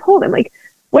 let me just hold him. Like,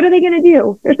 what are they going to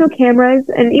do? There's no cameras.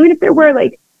 And even if there were,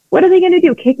 like, what are they going to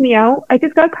do? Kick me out? I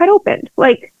just got cut open.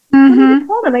 Like, let me just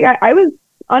hold him. Like, I was,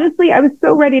 honestly, I was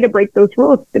so ready to break those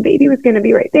rules. The baby was going to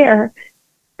be right there.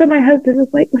 But my husband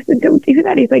was like, listen, don't do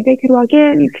that. He's like, they could walk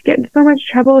in. You could get in so much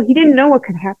trouble. He didn't know what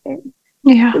could happen.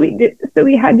 Yeah. So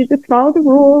we had to just follow the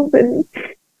rules. And,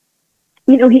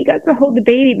 you know, he got to hold the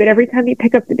baby, but every time he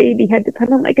picked up the baby, he had to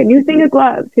put on like a new thing of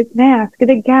gloves, his mask,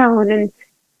 and a gown. And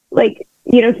like,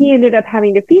 you know, he ended up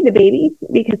having to feed the baby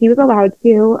because he was allowed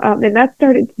to. And that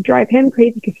started to drive him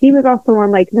crazy because he was also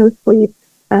on like no sleep.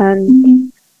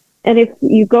 And if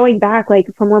you going back,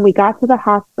 like from when we got to the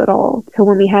hospital to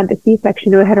when we had the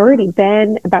C-section, it had already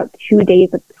been about 2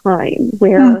 days of time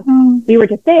where we were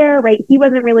just there, right? He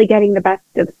wasn't really getting the best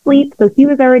of sleep. So he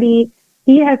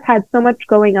has had so much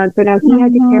going on. So now he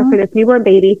had to care for this newborn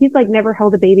baby. He's like never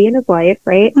held a baby in his life,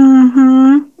 right?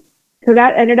 So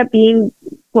that ended up being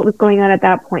what was going on at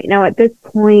that point. Now at this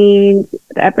point,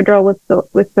 the epidural was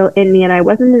still in me, and I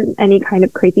wasn't in any kind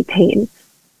of crazy pain.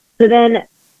 So then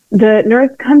the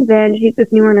nurse comes in. She's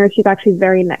this newer nurse. She's actually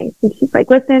very nice. And she's like,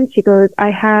 listen, she goes, I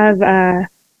have a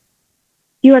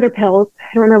few other pills.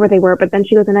 I don't remember what they were, but then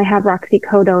she goes, and I have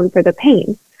roxicodone for the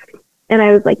pain. And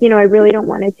I was like, you know, I really don't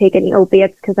want to take any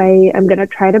opiates because I am going to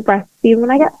try to breastfeed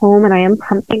when I get home, and I am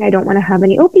pumping. I don't want to have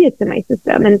any opiates in my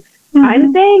system. And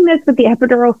I'm saying this with the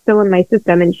epidural still in my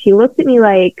system. And she looked at me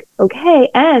like, okay.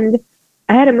 And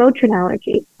I had a Motrin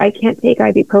allergy. I can't take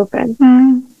ibuprofen.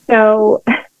 So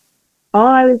all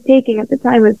I was taking at the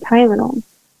time was Tylenol.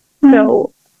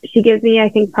 So she gives me, I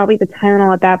think, probably the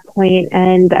Tylenol at that point,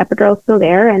 and the epidural's still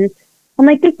there. And I'm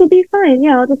like, this will be fine.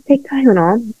 Yeah, I'll just take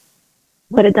Tylenol.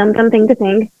 What a dumb thing to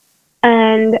think.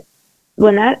 And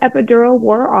when that epidural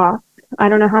wore off, I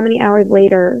don't know how many hours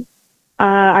later,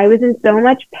 I was in so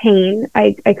much pain.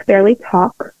 I could barely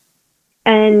talk.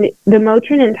 And the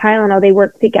Motrin and Tylenol, they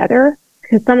work together,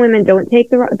 because some women don't take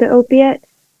the opiate,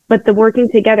 but the working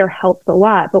together helps a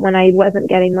lot. But when I wasn't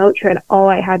getting Motrin, all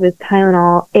I had was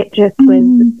Tylenol. It just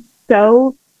was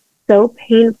so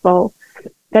painful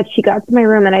that she got to my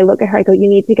room, and I look at her, I go, you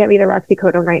need to get me the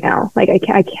roxicodone right now. Like,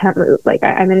 I can't move. Like,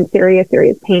 I'm in serious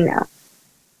pain now.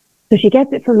 So she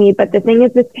gets it for me. But the thing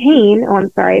is, with pain, oh, I'm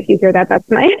sorry if you hear that. That's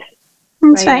my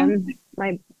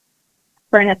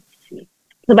furnace.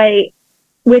 So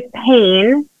with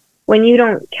pain, when you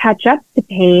don't catch up to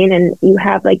pain and you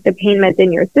have like the pain meds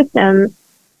in your system,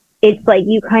 it's like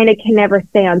you kind of can never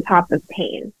stay on top of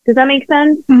pain. Does that make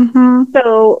sense? Mm-hmm.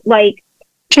 So like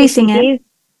chasing it.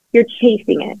 You're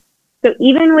chasing it. So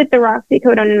even with the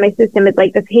roxicodone in my system, it's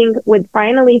like the pain would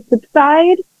finally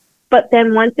subside. But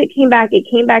then once it came back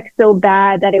so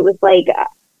bad that it was like,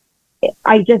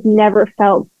 I just never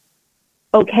felt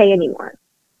okay anymore.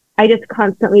 I just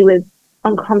constantly was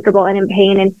uncomfortable and in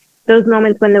pain. And those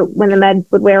moments when the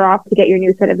meds would wear off to get your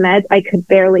new set of meds, I could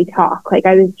barely talk. Like,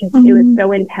 I was just, it was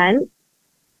so intense.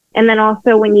 And then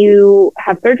also when you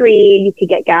have surgery, you could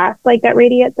get gas like that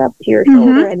radiates up to your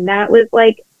shoulder. And that was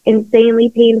like insanely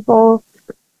painful.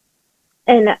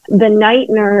 And the night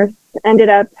nurse ended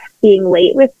up being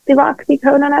late with the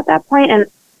roxicodone at that point. And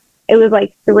it was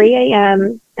like 3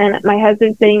 a.m. and my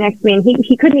husband's sitting next to me, and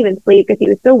he couldn't even sleep because he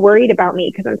was so worried about me.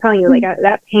 Because I'm telling you, like,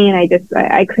 that pain, I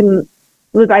couldn't,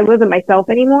 I wasn't myself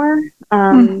anymore.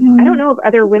 I don't know if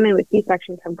other women with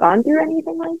C-sections have gone through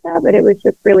anything like that, but it was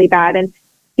just really bad. And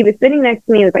he was sitting next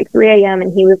to me. It was like 3 a.m.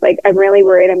 and he was like, I'm really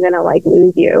worried I'm going to like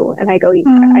lose you. And I go,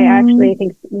 I actually, I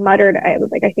think muttered, I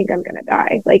was like, I think I'm going to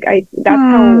die. Like, that's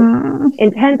how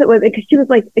intense it was. Because she was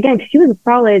like, again, she was a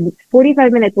solid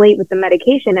 45 minutes late with the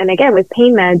medication. And again, with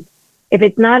pain meds, if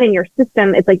it's not in your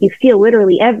system, it's like you feel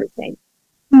literally everything.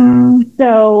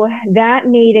 So that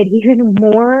made it even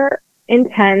more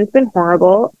intense and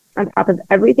horrible on top of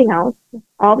everything else,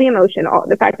 all the emotion, all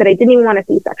the fact that I didn't even want a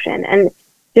C-section. And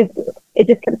it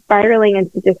just kept spiraling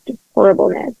into just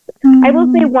horribleness. I will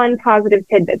say one positive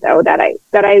tidbit though that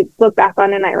I look back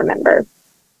on and I remember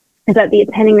is that the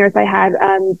attending nurse I had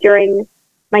during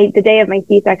the day of my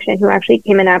C-section, who actually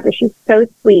came in after, she was so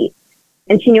sweet,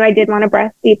 and she knew I did want to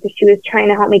breastfeed, so she was trying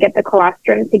to help me get the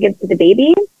colostrum to give to the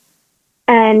baby.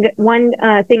 And one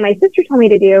thing my sister told me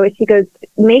to do is she goes,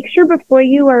 make sure before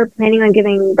you are planning on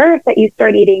giving birth that you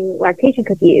start eating lactation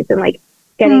cookies and like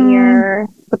getting your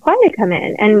supply to come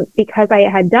in. And because I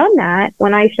had done that,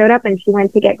 when I showed up and she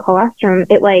went to get colostrum,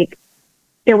 it like,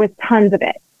 there was tons of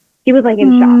it. She was like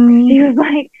in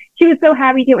shock. She was so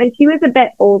happy to, and she was a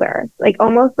bit older, like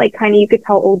almost like kind of, you could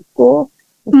tell old school.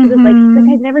 And she was like,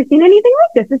 I've never seen anything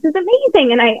like this. This is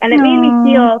amazing. And it made me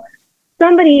feel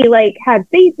somebody like had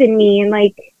faith in me and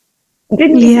like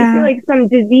didn't make me feel like some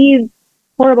diseased,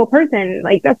 horrible person.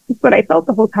 Like, that's just what I felt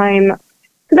the whole time.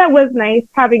 So that was nice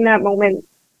having that moment.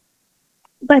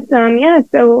 But so then then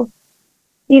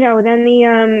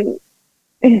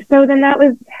that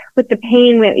was with the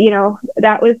pain, with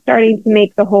that was starting to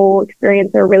make the whole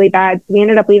experience really bad. So we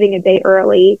ended up leaving a day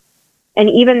early, and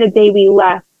even the day we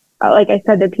left, like I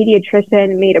said, the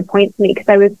pediatrician made a point to me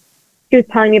because she was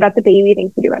telling me about the baby,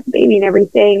 things to do about the baby and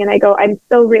everything, and I go, I'm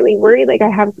still really worried. Like, I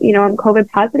have, I'm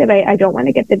COVID positive. I don't want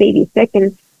to get the baby sick,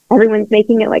 and everyone's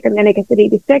making it like I'm going to get the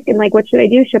baby sick. And like, what should I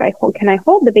do? Can I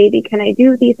hold the baby? Can I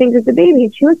do these things with the baby?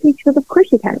 And she looked at me, she goes, of course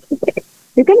you can. She's like,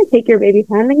 you're going to take your baby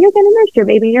home and you're going to nurse your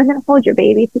baby and you're going to hold your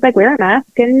baby. She's like, wear a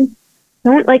mask and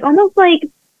don't, like, almost like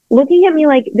looking at me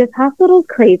like, this hospital's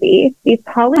crazy. These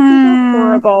policies are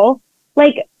horrible.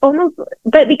 Like, almost,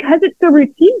 but because it's so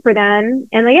routine for them,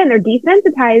 and again, they're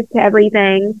desensitized to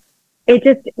everything,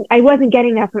 I wasn't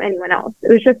getting that from anyone else. It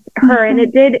was just her. And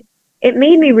it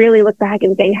made me really look back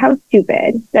and think how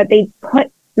stupid that they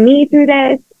put me through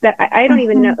this, that I don't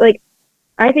even know. Like,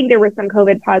 I think there were some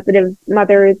COVID positive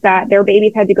mothers that their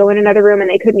babies had to go in another room and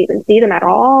they couldn't even see them at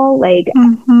all. Like,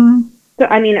 so,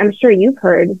 I mean, I'm sure you've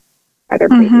heard other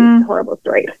crazy, horrible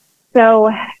stories.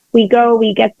 So we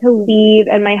get to leave,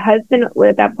 and my husband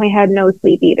at that point had no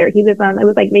sleep either. He was on, it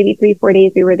was like maybe 3-4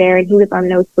 days we were there, and he was on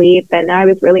no sleep, and I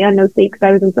was really on no sleep because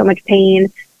I was in so much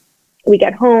pain. We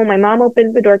get home, my mom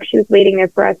opens the door because she was waiting there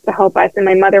for us to help us, and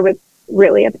my mother was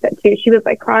really upset too. She was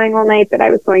like crying all night that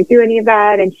I was going through any of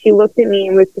that, and she looked at me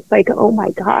and was just like, oh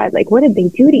my God, like, what did they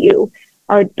do to you?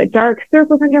 are the dark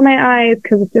circles under my eyes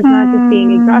because it's just not just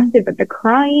being exhausted, but the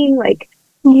crying, like,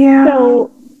 yeah.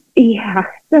 So, yeah.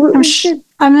 So it was just,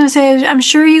 I'm going to say, I'm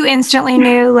sure you instantly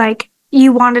knew, like,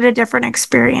 you wanted a different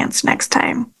experience next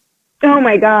time. oh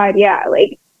my God, yeah.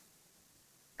 Like,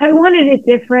 I wanted it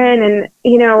different. And,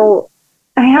 you know,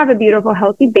 I have a beautiful,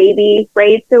 healthy baby,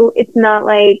 right? So it's not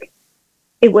like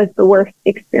it was the worst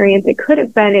experience it could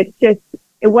have been. It's just,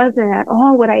 it wasn't at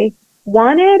all what I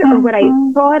wanted or what I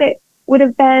thought it would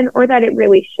have been or that it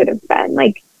really should have been.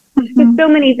 Like, just so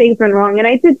many things went wrong. And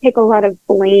I did take a lot of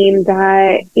blame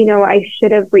that, you know, I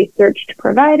should have researched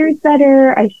providers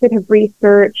better. I should have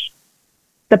researched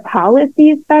the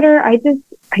policies better. I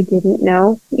didn't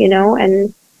know, you know,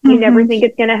 and you never think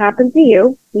it's going to happen to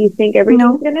you. You think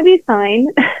everything's going to be fine.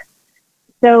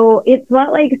 So it's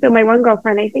not like, so my one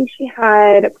girlfriend, I think she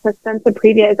had placenta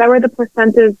previa. Is that where the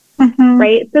placenta's,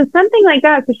 right? So something like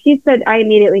that. So she said, I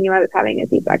immediately knew I was having a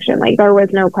C-section. Like there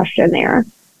was no question there.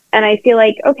 And I feel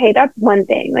like, okay, that's one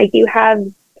thing. Like you have,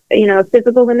 you know, a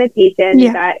physical limitation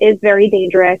that is very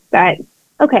dangerous that,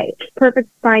 okay, perfect,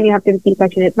 fine. You have to have a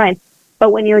C-section. It's fine.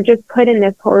 But when you're just put in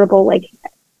this horrible, like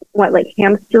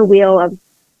hamster wheel of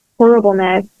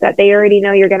horribleness that they already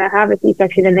know you're going to have a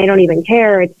C-section and they don't even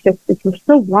care. It's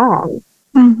so wrong.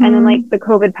 And then like the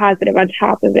COVID positive on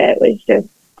top of it was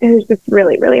just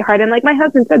really, really hard. And like my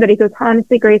husband said that, he goes,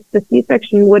 honestly, Grace, the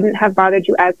C-section wouldn't have bothered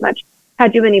you as much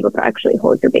had you been able to actually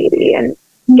hold your baby and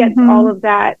get all of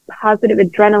that positive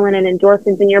adrenaline and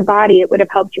endorphins in your body. It would have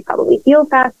helped you probably heal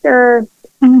faster.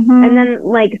 And then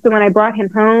like, so when I brought him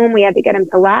home, we had to get him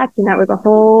to latch, and that was a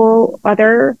whole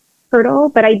other hurdle.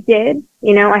 But I did,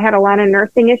 you know, I had a lot of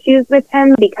nursing issues with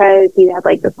him because he had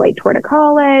like this late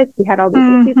torticollis. He had all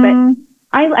these issues, but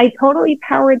I totally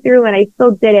powered through and I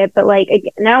still did it. But like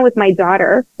now with my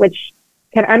daughter, which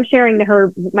I'm sharing to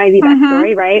her my VBAC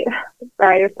story, right?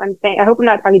 Sorry, I'm saying, I hope I'm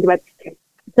not talking too much.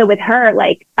 So with her,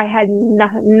 like I had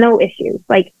no issues,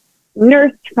 like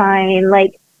nursed fine,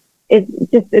 like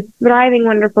it's a thriving,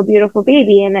 wonderful, beautiful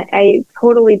baby. And I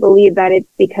totally believe that it's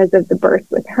because of the birth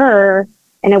with her.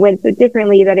 And it went so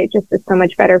differently that it just was so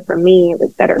much better for me. It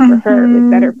was better for her. It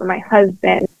was better for my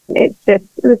husband. It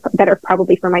was better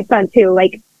probably for my son too.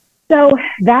 Like, so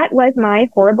that was my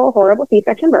horrible, horrible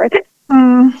C-section birth.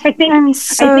 I think I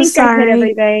said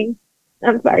everything.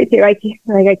 I'm sorry too. I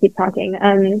keep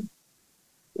talking.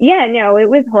 Yeah, no, it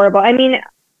was horrible. I mean,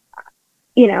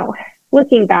 you know,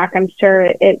 looking back, I'm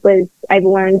sure I've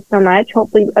learned so much.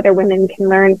 Hopefully other women can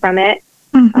learn from it.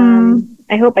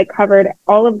 I hope I covered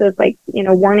all of those, like, you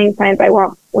know, warning signs I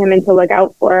want women to look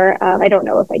out for. I don't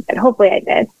know if I did. Hopefully I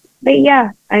did. But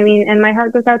yeah, I mean, and my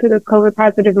heart goes out to those COVID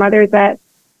positive mothers that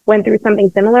went through something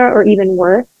similar or even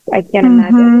worse. I can't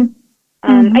imagine.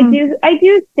 I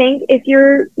do think if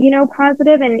you're, you know,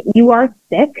 positive and you are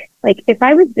sick, like if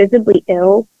I was visibly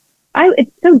ill,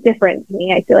 it's so different to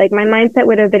me. I feel like my mindset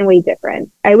would have been way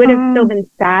different. I would have still been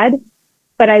sad,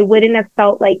 but I wouldn't have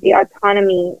felt like the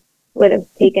autonomy would have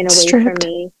taken away from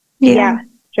me. Yeah,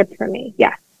 stripped from me.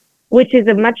 Yeah. Which is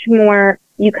a much more,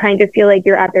 you kind of feel like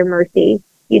you're at their mercy.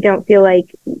 You don't feel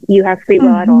like you have free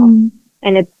will at all.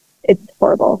 And it's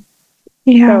horrible.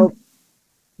 Yeah. So,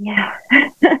 yeah.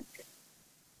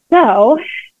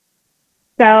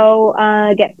 So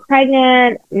get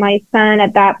pregnant. My son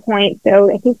at that point,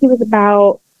 so I think he was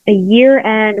about a year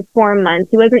and 4 months.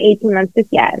 He wasn't 18 months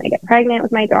just yet. And I get pregnant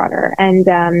with my daughter. And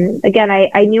again,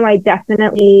 I knew I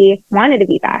definitely wanted to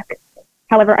be back.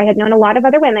 However, I had known a lot of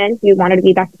other women who wanted to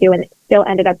be back too and still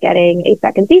ended up getting a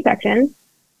second C-section.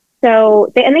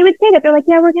 So they would say that they're like,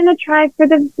 yeah, we're going to try for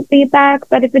the VBAC,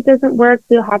 but if it doesn't work,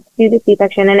 we'll have to do the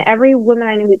C-section. And every woman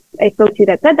I knew I spoke to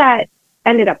that said that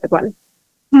ended up with one.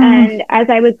 And as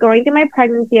I was going through my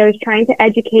pregnancy, I was trying to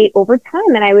educate over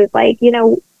time. And I was like, you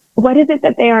know, what is it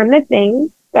that they are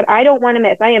missing that I don't want to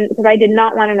miss? Because I did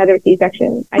not want another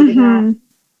C-section. I did not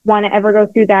want to ever go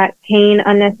through that pain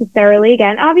unnecessarily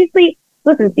again. Obviously,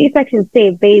 listen, C-sections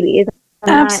save babies.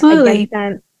 Absolutely.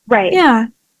 Right. Yeah.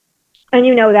 And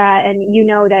you know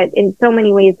that, in so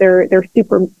many ways they're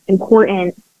super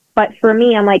important. But for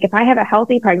me, I'm like, if I have a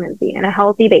healthy pregnancy and a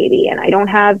healthy baby and I don't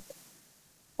have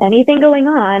anything going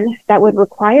on that would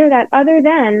require that other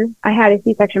than I had a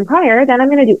C-section prior, then I'm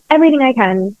going to do everything I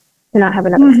can to not have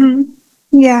another.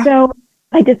 Yeah. So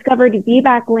I discovered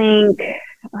VBAC Link.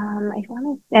 I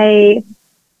want to say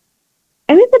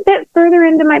I was a bit further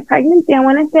into my pregnancy. I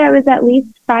want to say I was at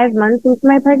least 5 months into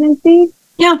my pregnancy.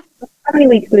 Yeah. How many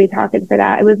weeks were we talking for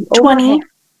that? It was 20.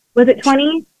 Was it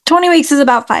 20? 20 weeks is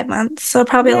about 5 months, so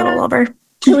probably a little over.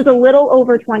 It was a little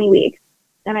over 20 weeks.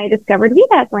 And I discovered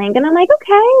VBAC Link, and I'm like,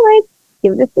 okay, like,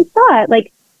 give this a thought.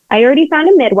 Like, I already found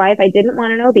a midwife. I didn't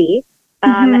want an OB.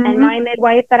 And my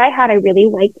midwife that I had, I really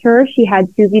liked her. She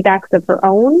had 2 VBACs of her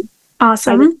own.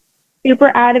 Awesome. I was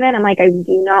super adamant. I'm like, I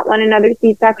do not want another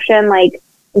C-section. Like,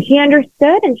 and she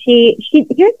understood. And she,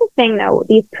 here's the thing though,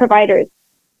 these providers,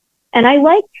 and I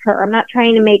liked her. I'm not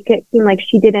trying to make it seem like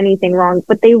she did anything wrong,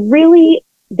 but they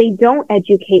don't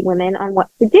educate women on what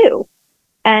to do.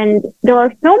 And there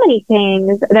are so many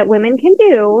things that women can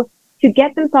do to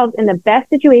get themselves in the best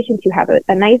situation to have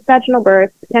a nice vaginal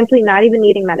birth, potentially not even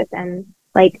needing medicine.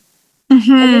 Like,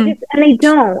 and they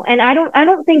don't. And I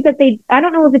don't think that I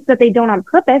don't know if it's that they don't on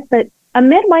purpose, but a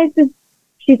midwife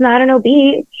she's not an OB.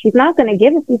 She's not going to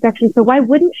give a C-section. So why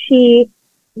wouldn't she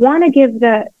want to give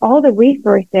all the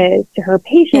resources to her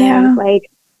patients? Yeah.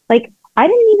 Like I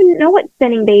didn't even know what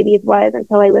spinning babies was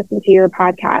until I listened to your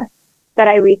podcast, that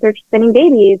I researched spinning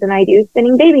babies and I do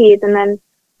spinning babies. And then,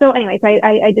 so anyways,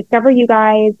 I discover you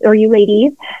guys, or you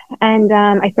ladies, and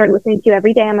I started listening to you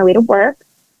every day on my way to work.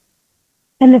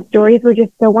 And the stories were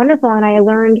just so wonderful. And I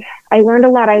learned a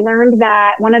lot. I learned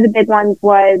that one of the big ones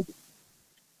was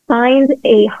find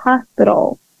a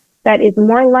hospital that is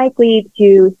more likely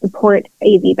to support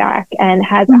a VBAC and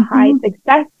has a high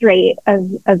success rate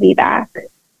of a VBAC.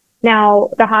 Now,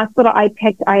 the hospital I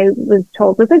picked, I was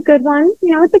told was a good one.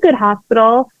 You know, it's a good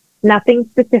hospital. Nothing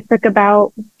specific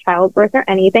about childbirth or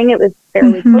anything. It was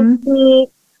fairly close to me.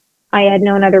 I had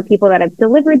known other people that have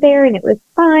delivered there and it was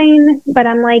fine. But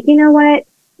I'm like, you know what?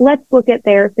 Let's look at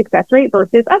their success rate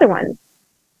versus other ones.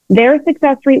 Their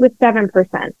success rate was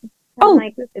 7%. I'm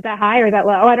like, is that high or is that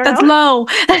low? I don't know.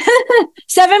 That's low.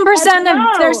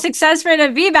 7% of their success rate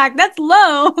of VBAC. That's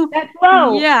low. That's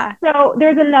low. Yeah. So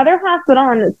there's another hospital,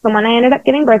 and it's the one I ended up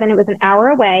giving birth in. It was an hour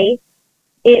away.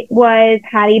 It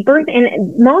had a birth,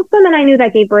 and most women I knew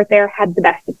that gave birth there had the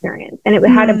best experience. And it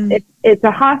had it's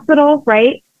a hospital,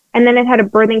 right? And then it had a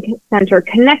birthing center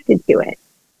connected to it.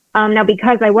 Now,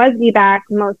 because I was VBAC,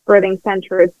 most birthing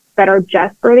centers that are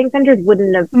just birthing centers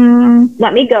wouldn't have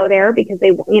let me go there because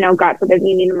they, God forbid,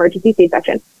 you need an emergency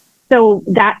C-section. So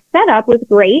that setup was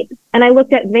great. And I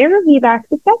looked at their VBAC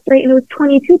success rate and it was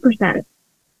 22%,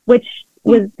 which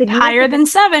was higher than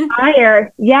 7.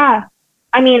 Higher. Yeah.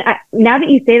 I mean, now that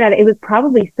you say that, it was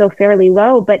probably still fairly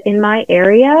low, but in my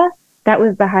area, that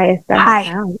was the highest.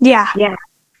 Yeah. Yeah.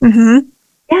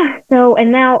 Yeah. So,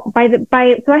 and now so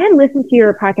I had listened to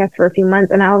your podcast for a few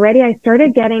months and already I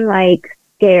started getting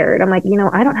scared. I'm like,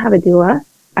 I don't have a doula.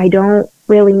 I don't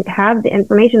really have the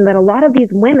information that a lot of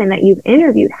these women that you've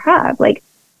interviewed have.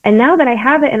 And now that I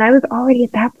have it, and I was already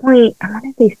at that point, I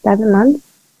want to say 7 months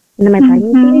into my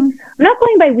pregnancy. I'm not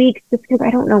going by weeks just because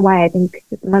I don't know why. I think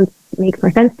months makes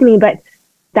more sense to me. But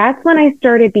that's when I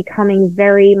started becoming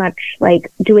very much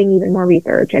doing even more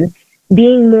research and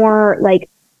being more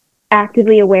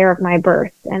actively aware of my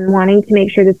birth and wanting to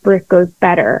make sure this birth goes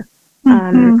better.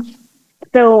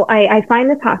 So I find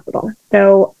this hospital.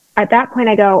 So at that point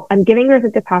I go, I'm giving birth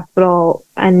at this hospital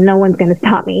and no one's going to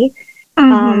stop me.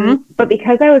 But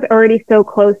because I was already so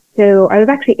close I was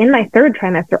actually in my 3rd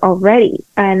trimester already.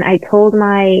 And I told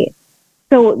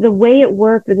so the way it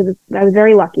worked was I was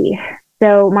very lucky.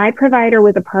 So my provider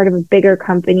was a part of a bigger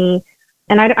company.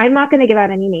 And I'm not going to give out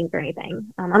any names or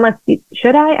anything.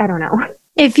 Should I? I don't know.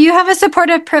 If you have a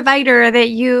supportive provider that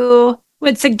you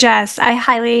would suggest, I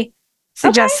highly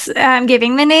suggest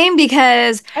giving the name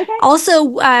because also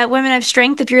Women of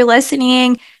Strength, if you're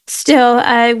listening still,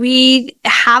 we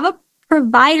have a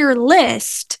provider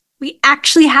list. We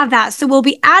actually have that. So we'll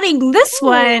be adding this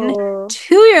one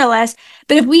to your list.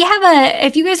 But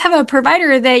if you guys have a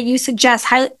provider that you suggest,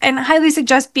 highly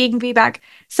suggest being VBAC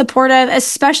supportive,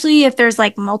 especially if there's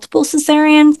multiple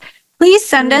cesareans, please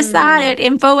send us that at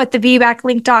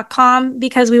info@thevbaclink.com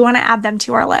because we want to add them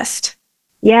to our list.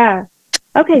 Yeah.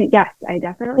 Okay. Yes, I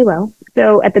definitely will.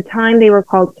 So at the time they were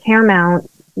called Caremount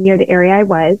near the area I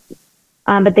was,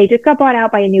 but they just got bought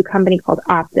out by a new company called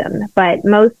Optum. But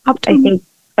most, I think,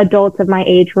 adults of my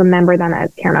age remember them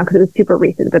as Caremount because it was super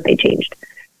recent that they changed.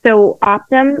 So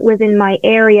Optum was in my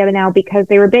area now because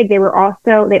they were big. They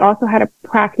also had a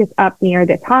practice up near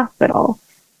this hospital.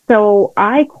 So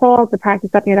I called the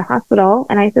practice up near the hospital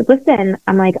and I said, listen,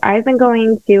 I'm like, I've been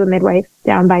going to a midwife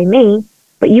down by me,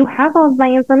 but you have all of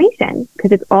my information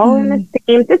because it's all in the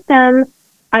same system.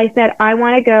 I said, I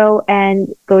want to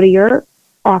go to your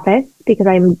office because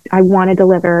I want to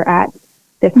deliver at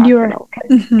this hospital.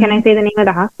 Can I say the name of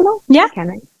the hospital? Yeah.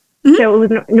 Can I? So it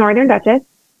was Northern Dutchess.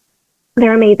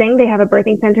 They're amazing. They have a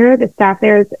birthing center. The staff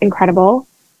there is incredible.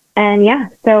 And yeah,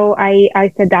 so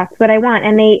I said, that's what I want.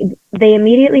 And they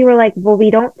immediately were like, well, we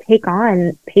don't take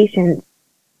on patients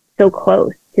so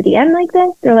close to the end like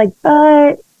this. They're like,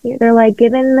 but they're like,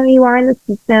 given that you are in the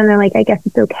system, they're like, I guess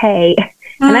it's okay.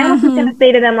 And I was going to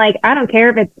say to them, like, I don't care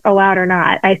if it's allowed or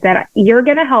not. I said, you're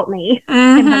going to help me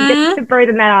and I'm going to birth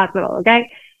in that hospital.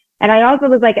 Okay. And I also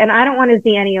was like, and I don't want to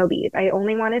see any OBs. I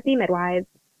only want to see midwives.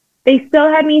 They still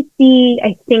had me see,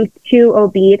 I think, 2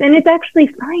 OBs. And it's actually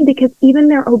fine because even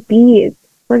their OBs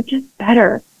were just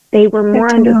better. They were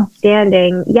more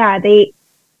understanding. Yeah,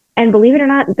 and believe it or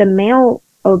not, the male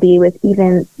OB was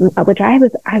even, which I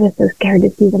was so scared to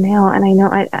see the male. And I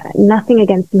know nothing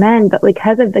against men, but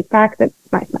because of the fact that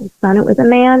my son, it was a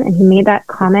man, and he made that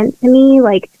comment to me,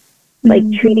 like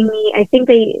treating me, I think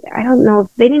I don't know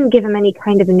if they didn't give him any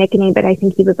kind of a nickname, but I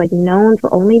think he was like known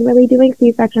for only really doing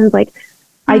C-sections. Like,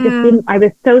 I just didn't, I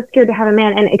was so scared to have a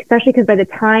man. And especially because by the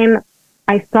time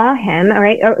I saw him, all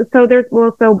right, so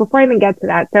before I even get to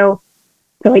that, so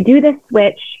I do this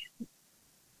switch.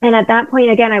 And at that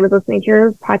point, again, I was listening to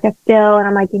your podcast still, and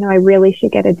I'm like, I really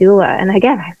should get a doula. And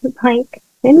again, I was like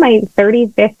in my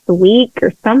 35th week or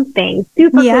something,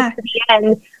 super close to the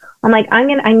end. I'm like,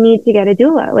 I need to get a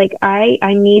doula. Like,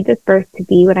 I need this birth to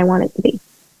be what I want it to be.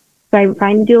 So I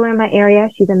find a doula in my area.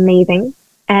 She's amazing.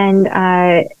 And,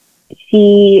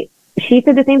 she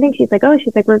said the same thing. She's like,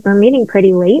 we're meeting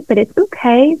pretty late, but it's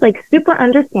okay. Like, super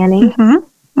understanding.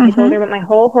 I told her about my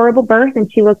whole horrible birth,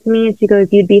 and she looked at me and she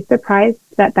goes, you'd be surprised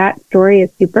that story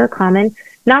is super common.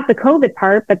 Not the COVID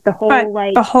part, but the whole,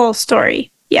 the whole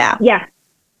story. Yeah.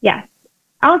 Yes.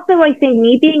 Also, I think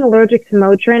me being allergic to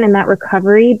Motrin and that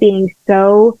recovery being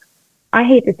so, I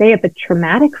hate to say it, but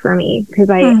traumatic for me, because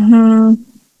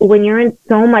when you're in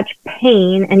so much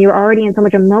pain and you're already in so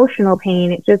much emotional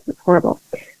pain, it's just horrible.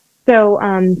 So,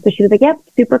 so she was like, yep,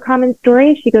 super common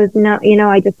story. She goes, no,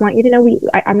 I just want you to know,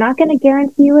 I'm not going to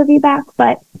guarantee you a VBAC,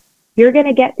 but you're going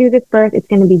to get through this birth. It's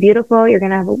going to be beautiful. You're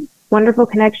going to have a wonderful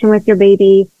connection with your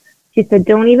baby. She said,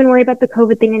 don't even worry about the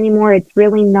COVID thing anymore. It's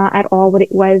really not at all what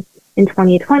it was in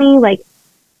 2020. Like,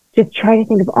 just try to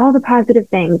think of all the positive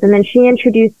things. And then she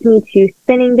introduced me to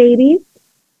spinning babies.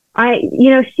 I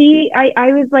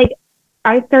was like,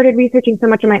 I started researching so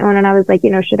much on my own, and I was like,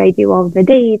 should I do all of the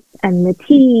dates and the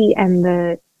tea and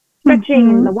the stretching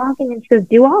and the walking? And she goes,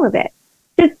 do all of it.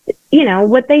 Just,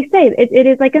 what they say. It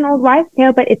is like an old wives'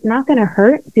 tale, but it's not going to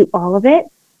hurt. Do all of it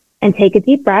and take a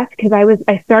deep breath, because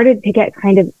I started to get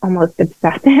kind of almost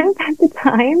obsessive at the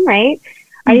time, right?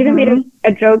 I even made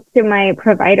a joke to my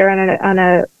provider on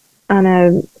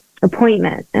a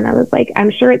appointment, and I was like,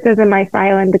 I'm sure it says in my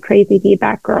file I'm the crazy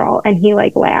VBAC girl, and he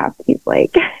like laughed. He's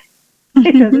like,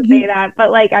 it doesn't say that,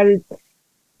 but like I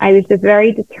was just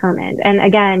very determined. And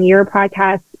again, your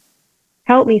podcast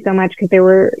helped me so much, because there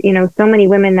were so many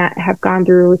women that have gone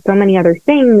through so many other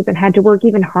things and had to work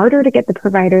even harder to get the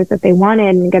providers that they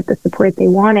wanted and get the support they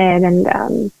wanted.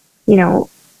 And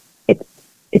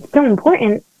it's so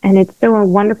important, and it's so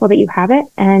wonderful that you have it.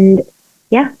 And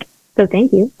yeah, so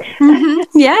thank you.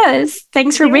 Yes,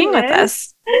 thanks for being with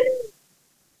us.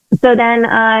 So then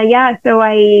so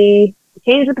I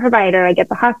change the provider, I get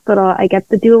the hospital, I get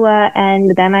the doula,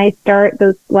 and then I start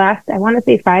those last, I want to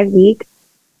say 5 weeks.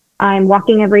 I'm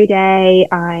walking every day.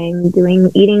 I'm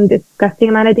eating disgusting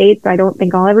amount of dates. I don't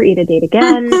think I'll ever eat a date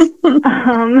again.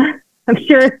 I'm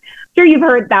sure you've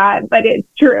heard that, but it's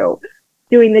true.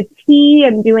 Doing the tea,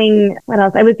 I'm doing, what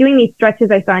else? I was doing these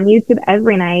stretches I saw on YouTube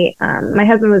every night. My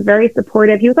husband was very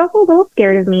supportive. He was also a little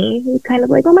scared of me. He was kind of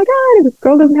like, oh my God, this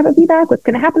girl doesn't have a VBAC. What's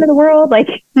going to happen to the world? Like,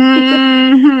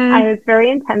 I was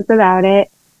very intense about it.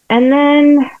 And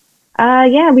then,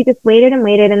 we just waited and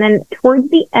waited. And then towards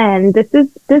the end,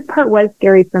 this part was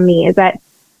scary for me, is that,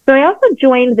 so I also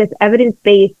joined this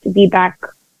evidence-based VBAC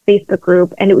Facebook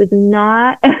group, and it was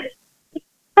not,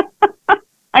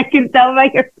 I can tell by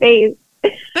your face.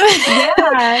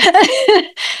 Yeah.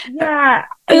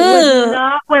 It was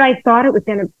not what I thought it was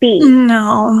going to be.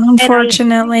 No,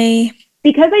 unfortunately.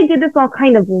 Because I did this all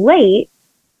kind of late,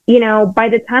 by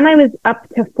the time I was up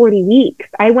to 40 weeks,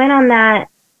 I went on that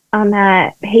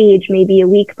page maybe a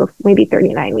week before, maybe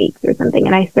 39 weeks or something.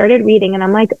 And I started reading, and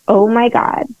I'm like, oh my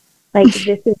God, like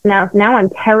this is now I'm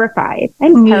terrified.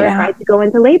 I'm terrified to go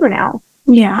into labor now.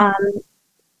 Yeah.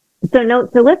 So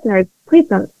note to listeners, please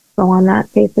don't go on that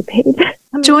Facebook page.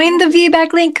 Join the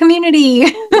VBAC Link community.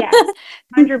 Yes,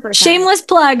 100%. Shameless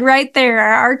plug right there.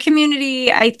 Our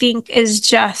community, I think, is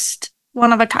just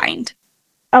one of a kind.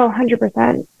 Oh,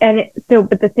 100%. And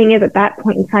but the thing is, at that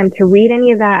point in time, to read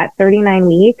any of that at 39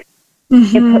 weeks,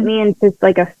 it put me into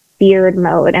like a feared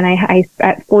mode. And I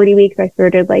at 40 weeks, I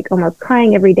started like almost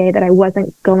crying every day that I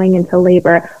wasn't going into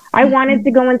labor. I wanted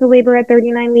to go into labor at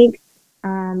 39 weeks.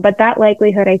 But that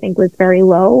likelihood, I think, was very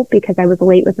low because I was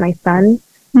late with my son.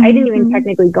 I didn't even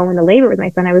technically go into labor with my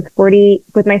son. I was 40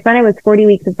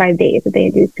 weeks and 5 days that they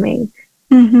induced me.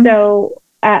 So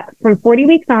from 40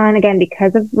 weeks on, again,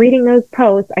 because of reading those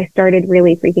posts, I started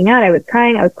really freaking out. I was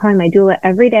crying. I was calling my doula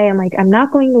every day. I'm like, I'm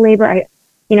not going to labor. I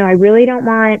really don't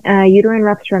want uterine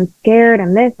rupture. I'm scared.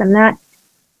 I'm this, I'm that.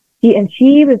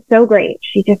 She was so great.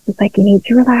 She just was like, you need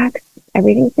to relax.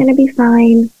 Everything's going to be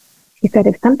fine. She said,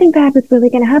 if something bad was really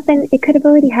going to happen, it could have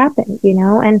already happened,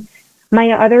 And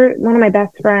one of my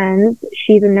best friends,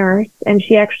 she's a nurse, and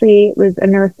she actually was a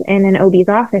nurse in an OB's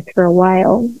office for a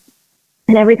while.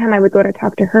 And every time I would go to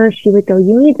talk to her, she would go,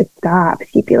 you need to stop.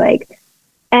 She'd be like,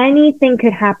 anything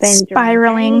could happen.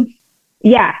 Spiraling.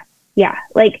 Yeah.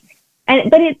 But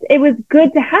it was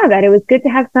good to have that. It was good to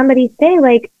have somebody say,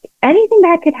 like, anything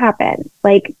bad could happen.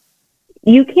 Like,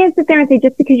 you can't sit there and say,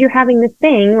 just because you're having this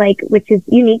thing, like, which is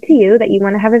unique to you, that you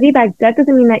want to have a VBAC, that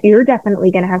doesn't mean that you're definitely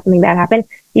going to have something bad happen.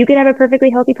 You could have a perfectly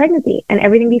healthy pregnancy and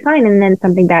everything be fine. And then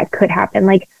something bad could happen.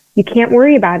 Like, you can't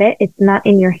worry about it. It's not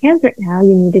in your hands right now.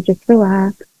 You need to just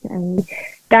relax. And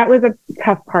that was a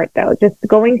tough part, though, just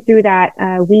going through that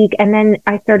week. And then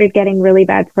I started getting really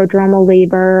bad prodromal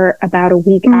labor about a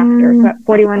week after. So at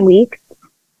 41 weeks,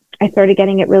 I started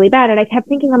getting it really bad. And I kept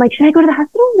thinking, I'm like, should I go to the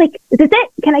hospital? Like, is this it?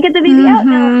 Can I get the baby out?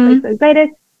 No, I'm like so excited.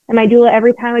 And my doula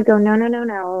every time would go,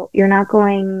 no. You're not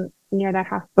going near that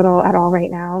hospital at all right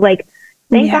now. Like,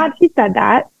 thank God she said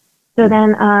that. So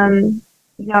then,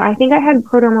 I think I had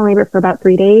prodromal labor for about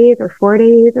 3 days or 4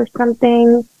 days or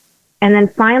something. And then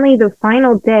finally, the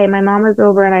final day, my mom was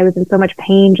over and I was in so much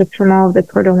pain just from all of this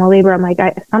prodromal labor. I'm like,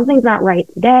 something's not right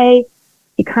today.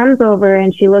 She comes over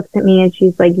and she looks at me and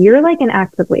she's like, you're like in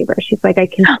active labor. She's like, I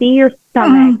can see your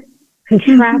stomach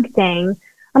contracting.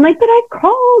 I'm like, but I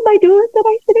called. My doula said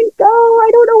I shouldn't go. I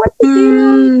don't know what to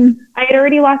do. I had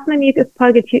already lost my mucus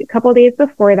plug a couple days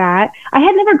before that. I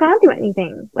had never gone through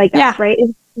anything like that, right?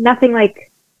 It's nothing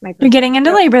like you're getting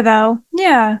into labor though.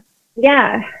 Yeah.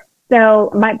 Yeah.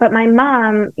 So my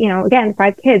mom, again,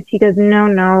 5 kids, she goes,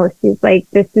 no. She's like,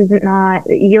 this is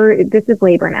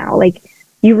labor now. Like,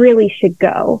 you really should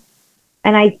go.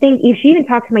 And I think she even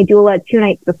talked to my doula 2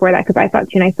 nights before that, because I thought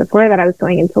 2 nights before that I was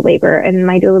going into labor. And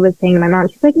my doula was saying to my mom,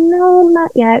 she's like, no, not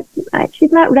yet.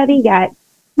 She's not ready yet.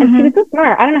 And she was so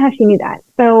smart. I don't know how she knew that.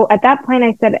 So at that point,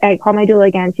 I called my doula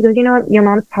again. She goes, you know what? Your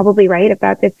mom's probably right. If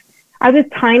I was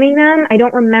timing them, I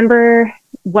don't remember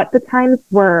what the times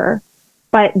were,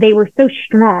 but they were so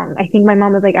strong. I think my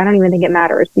mom was like, I don't even think it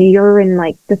matters. You're in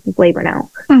this is labor now.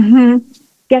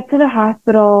 Get to the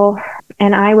hospital,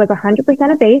 and I was 100%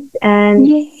 effaced and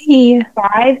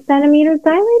 5 centimeters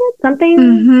dilated,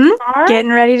 something.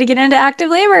 Getting ready to get into active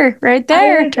labor right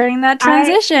there, during that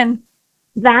transition.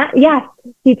 Yes,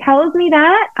 she tells me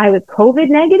that. I was COVID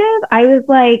negative. I was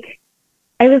like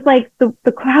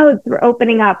the clouds were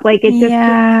opening up. Like, it just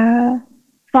was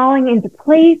falling into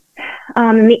place.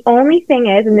 The only thing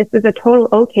is, and this was a total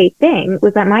okay thing,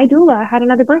 was that my doula had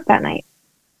another birth that night.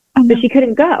 So she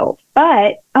couldn't go.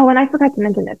 But, and I forgot to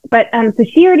mention this, but, so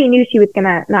she already knew she was going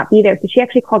to not be there. So she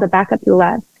actually called a backup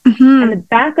doula. And the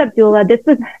backup doula,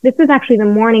 this was actually the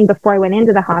morning before I went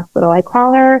into the hospital. I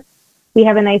call her. We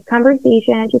have a nice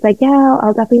conversation. She's like, yeah,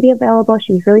 I'll definitely be available.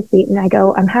 She was really sweet. And I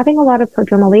go, I'm having a lot of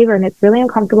prodromal labor and it's really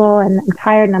uncomfortable and I'm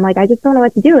tired. And I'm like, I just don't know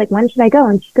what to do. Like, when should I go?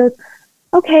 And she goes,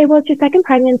 okay, well, it's your second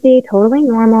pregnancy, totally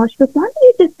normal. She goes, why don't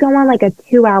you just go on like a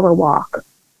 2-hour walk?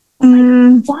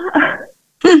 I'm like, what?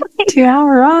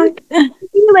 2-hour walk?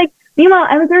 Meanwhile,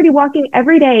 I was already walking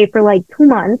every day for 2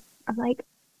 months. I'm like,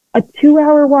 a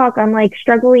 2-hour walk. I'm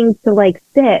struggling to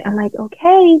sit. I'm like,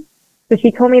 okay. So she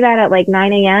told me that at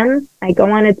 9 a.m. I go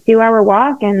on a 2-hour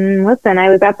walk, and listen, I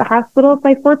was at the hospital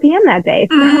by 4 p.m. that day.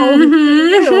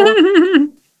 So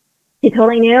she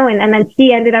totally knew. And then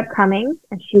she ended up coming,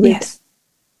 and she was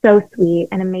so sweet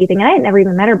and amazing. And I had never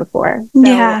even met her before.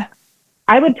 So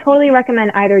I would totally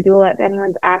recommend either doula if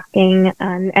anyone's asking.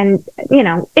 And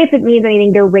if it means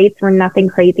anything, their rates were nothing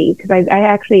crazy, because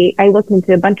I looked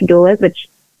into a bunch of doulas, which,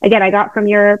 again, I got from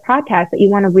your podcast, that you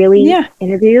want to really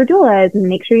interview your doulas and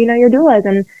make sure you know your doulas.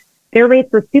 And their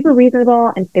rates were super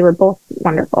reasonable, and they were both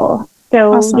wonderful.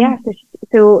 So,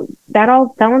 so that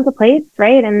all fell into place,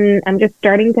 right? And I'm just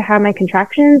starting to have my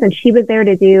contractions, and she was there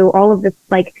to do all of this,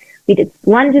 we did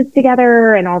lunges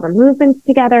together and all the movements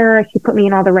together. She put me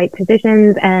in all the right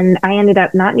positions, and I ended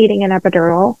up not needing an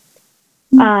epidural.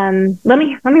 Let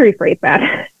me rephrase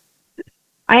that.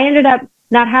 I ended up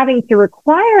not having to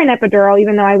require an epidural,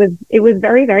 even though it was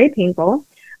very, very painful.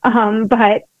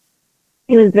 But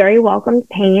it was very welcomed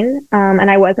pain.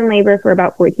 And I was in labor for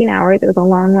about 14 hours. It was a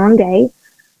long, long day.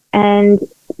 And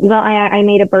I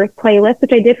made a birth playlist,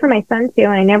 which I did for my son too.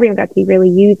 And I never even got to really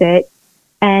use it.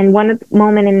 And one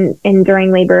moment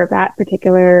during labor of that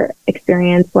particular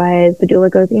experience was the doula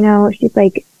goes, she's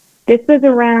like, this was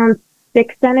around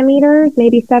 6 centimeters,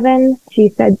 maybe 7. She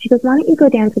goes, why don't you go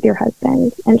dance with your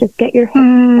husband and just get your hips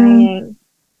playing?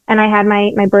 And I had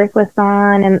my birth list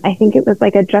on, and I think it was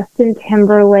like a Justin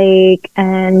Timberlake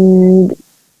and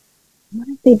I want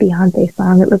to say Beyonce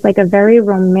song. It was like a very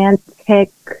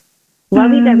romantic,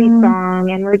 lovey-dovey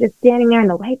song, and we're just standing there and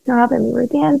the lights are up and we were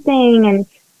dancing, and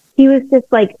he was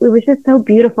just like, it was just so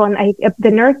beautiful. And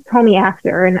the nurse told me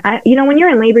after, and when you're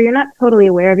in labor, you're not totally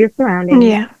aware of your surroundings.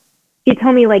 Yeah. She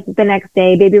told me like the next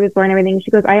day, baby was born and everything.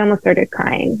 She goes, I almost started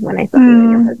crying when I saw you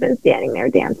and your husband standing there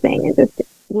dancing and just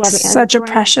loving it. Such a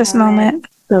precious moment.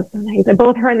 So nice. And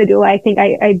both her and the doula, I think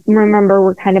I remember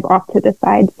were kind of off to the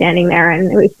side standing there,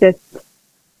 and it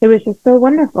was just so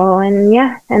wonderful. And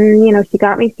she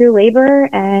got me through labor,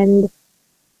 and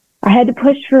I had to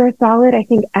push for a solid, I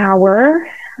think, hour,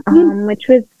 which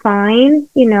was fine.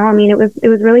 It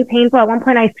was really painful. At one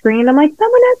point I screamed, I'm like,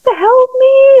 someone has to help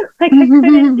me. Like I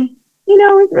couldn't,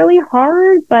 it was really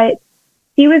hard, but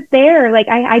she was there. Like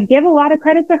I give a lot of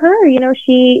credit to her.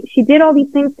 She did all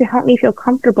these things to help me feel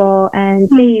comfortable and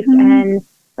safe. And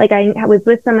like I was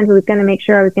with someone who was going to make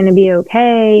sure I was going to be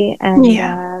okay. And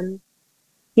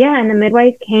and the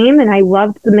midwife came, and I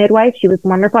loved the midwife. She was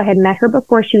wonderful. I had met her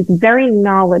before. She was very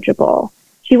knowledgeable.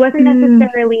 She wasn't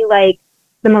necessarily like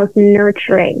the most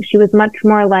nurturing. She was much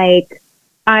more like,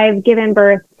 I've given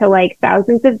birth to like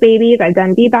thousands of babies. I've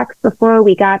done VBACs before.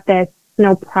 We got this,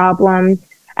 no problem.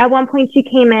 At one point she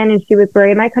came in and she was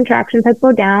worried my contractions had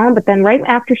slowed down, but then right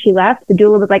after she left, the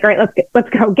doula was like, all right, let's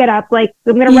go, get up. Like,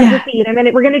 I'm going to rub your feet, and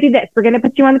then we're going to do this. We're going to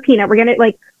put you on the peanut. We're going to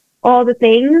like all the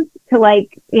things to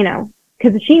like,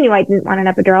 because she knew I didn't want an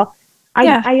epidural.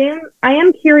 I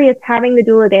am curious having the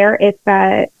doula there if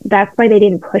that's why they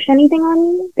didn't push anything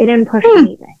on me. They didn't push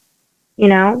anything,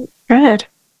 Good.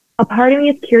 A part of me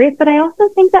is curious, but I also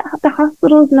think that the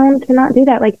hospital is known to not do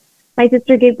that. Like my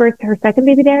sister gave birth to her second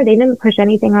baby there. They didn't push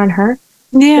anything on her.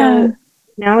 Yeah. So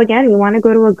now again, you want to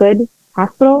go to a good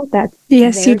hospital that's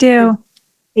yes, you do.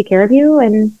 Take care of you.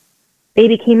 And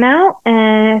baby came out,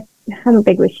 and how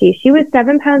big was she? She was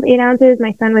 7 pounds, 8 ounces.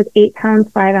 My son was 8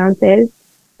 pounds, 5 ounces.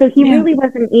 So he really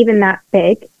wasn't even that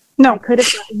big. No. I could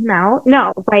have gotten him out.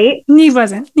 No, right? He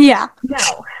wasn't. Yeah.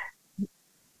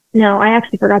 No, I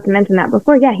actually forgot to mention that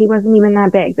before. Yeah, he wasn't even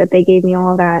that big that they gave me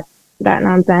all that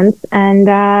nonsense. And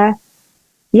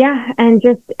and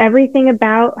just everything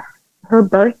about her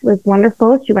birth was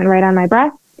wonderful. She went right on my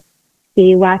breast.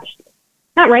 She latched,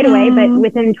 not right away, but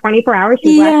within 24 hours,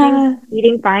 she was latching,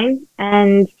 eating fine.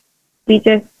 And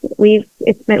it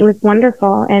was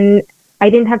wonderful. And I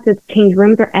didn't have to change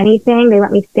rooms or anything. They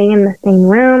let me stay in the same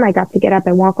room. I got to get up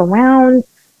and walk around.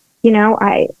 It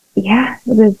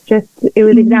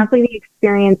was exactly the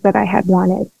experience that I had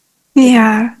wanted.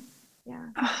 Yeah.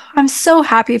 I'm so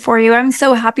happy for you. I'm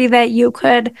so happy that you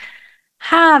could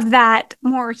have that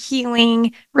more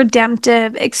healing,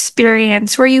 redemptive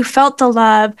experience where you felt the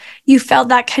love, you felt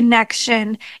that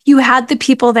connection, you had the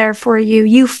people there for you,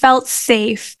 you felt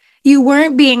safe, you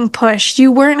weren't being pushed,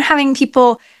 you weren't having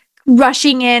people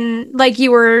rushing in like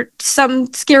you were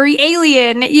some scary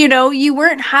alien, you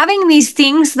weren't having these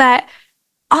things that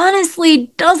honestly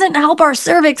doesn't help our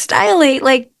cervix dilate.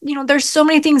 Like, there's so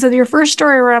many things with your first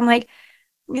story where I'm like,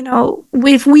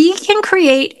 if we can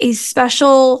create a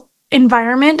special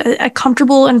environment, a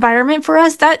comfortable environment for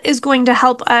us, that is going to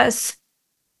help us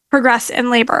progress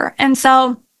in labor. And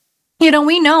so,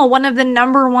 we know one of the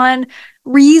number one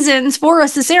reasons for a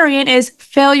cesarean is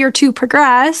failure to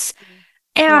progress.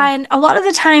 And a lot of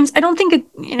the times, I don't think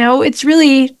it's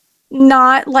really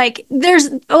not like there's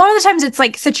a lot of the times it's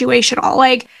like situational,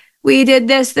 like we did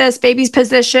this baby's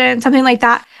position, something like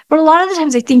that. But a lot of the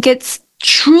times I think it's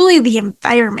truly the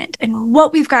environment and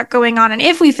what we've got going on. And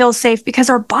if we feel safe, because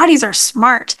our bodies are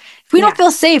smart, if we don't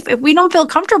feel safe, if we don't feel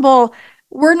comfortable,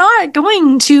 we're not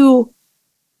going to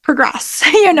progress.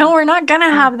 We're not going to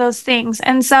have those things.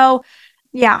 And so,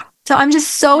 so I'm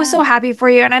just so happy for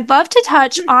you. And I'd love to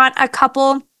touch on a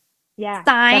couple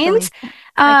signs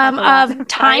of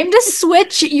time to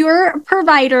switch your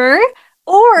provider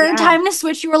or time to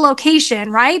switch your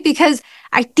location, right? Because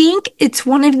I think it's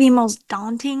one of the most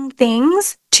daunting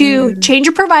things to change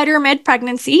your provider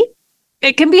mid-pregnancy.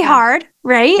 It can be hard,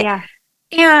 right? Yeah.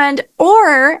 And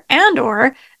or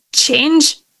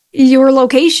change your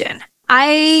location.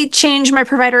 I changed my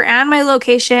provider and my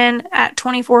location at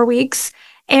 24 weeks,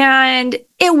 and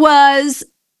it was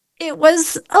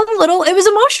emotional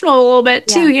a little bit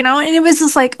too, and it was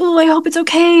just like, oh, I hope it's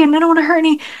okay. And I don't want to hurt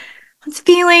anyone's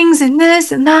feelings and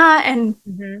this and that. And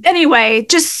anyway,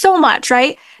 just so much,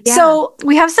 right? Yeah. So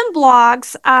we have some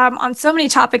blogs on so many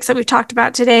topics that we've talked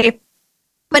about today.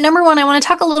 But number one, I want to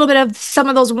talk a little bit of some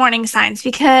of those warning signs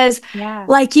because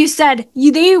like you said,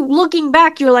 they looking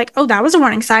back, you're like, oh, that was a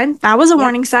warning sign. That was a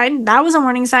warning sign. That was a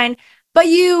warning sign. But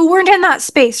you weren't in that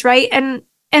space, right? And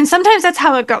sometimes that's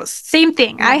how it goes. Same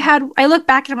thing. I look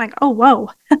back and I'm like, oh,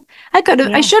 whoa,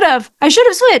 I should have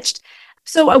switched.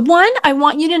 So one, I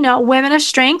want you to know, women of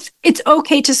strength, it's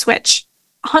okay to switch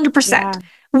 100%.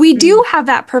 We do have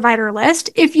that provider list.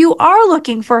 If you are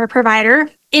looking for a provider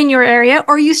in your area,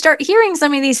 or you start hearing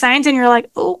some of these signs and you're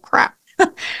like, oh crap, a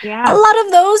lot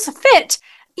of those fit.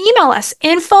 Email us,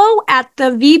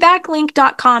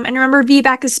 info@thevbaclink.com. And remember,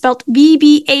 VBAC is spelled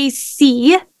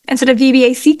VBAC instead of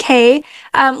VBACK,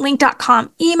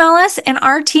 link.com. Email us and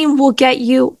our team will get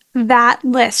you that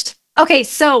list. Okay,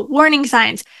 so warning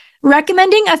signs.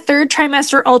 Recommending a third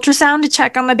trimester ultrasound to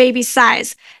check on the baby's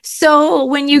size. So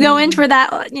when you go in for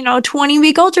that,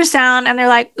 20-week ultrasound and they're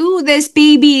like, ooh, this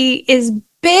baby is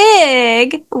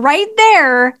big right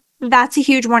there, that's a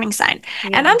huge warning sign.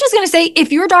 And I'm just going to say,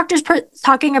 if your doctor's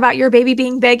talking about your baby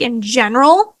being big in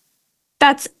general,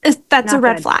 that's a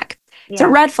red flag. It's a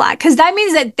red flag because that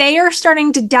means that they are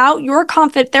starting to doubt your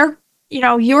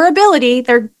your ability,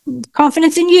 their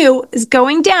confidence in you is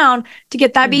going down to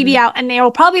get that baby out. And they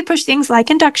will probably push things like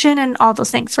induction and all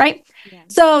those things, right?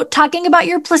 So talking about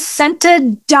your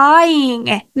placenta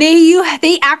dying,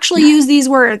 they actually use these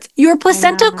words. Your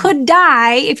placenta could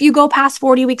die if you go past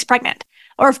 40 weeks pregnant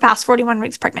or past 41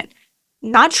 weeks pregnant.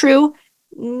 Not true,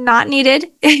 not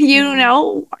needed.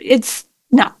 It's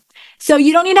no. So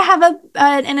you don't need to have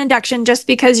an induction just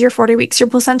because you're 40 weeks. Your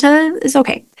placenta is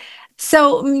okay.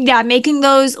 So making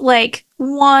those like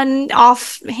one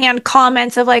offhand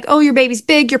comments of like, oh, your baby's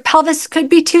big, your pelvis could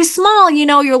be too small.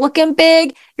 You're looking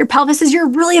big. Your pelvis you're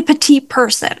really a petite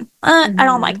person. I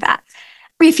don't like that.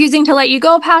 Refusing to let you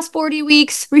go past 40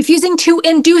 weeks, refusing to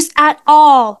induce at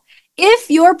all. If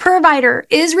your provider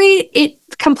is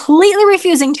completely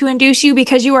refusing to induce you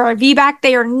because you are a VBAC,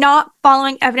 they are not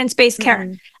following evidence-based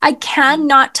care. I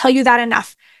cannot tell you that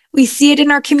enough. We see it in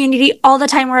our community all the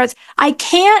time where it's, I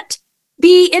can't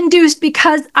be induced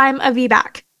because I'm a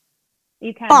VBAC.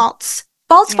 You can. False.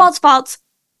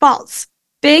 False.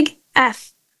 Big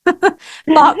F.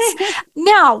 False.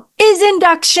 Now, is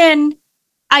induction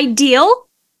ideal?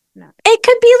 No. It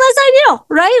could be less ideal,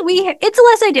 right? It's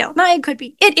less ideal. Not it could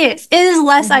be. It is. It is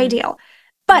less ideal.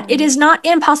 But it is not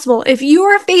impossible. If you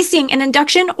are facing an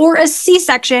induction or a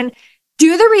C-section,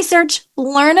 do the research,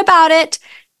 learn about it,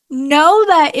 know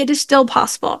that it is still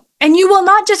possible. And you will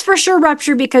not just for sure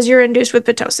rupture because you're induced with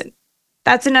Pitocin.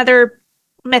 That's another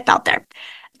myth out there.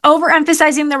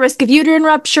 Overemphasizing the risk of uterine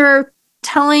rupture,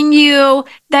 telling you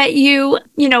that you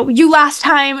last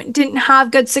time didn't have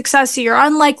good success, so you're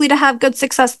unlikely to have good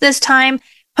success this time,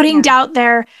 putting doubt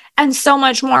there, and so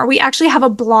much more. We actually have a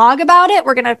blog about it.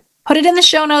 We're going to put it in the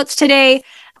show notes today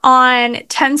on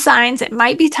 10 signs it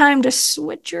might be time to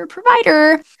switch your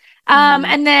provider.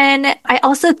 And then I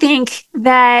also think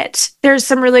that there's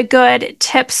some really good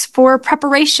tips for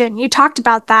preparation. You talked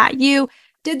about that. You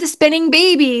did the spinning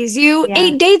babies. You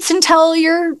ate dates until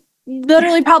you're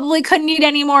literally probably couldn't eat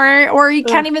anymore, or you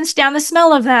can't even stand the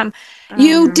smell of them.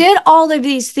 You did all of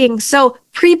these things. So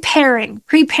preparing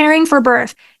for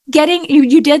birth,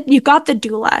 you got the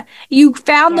doula, you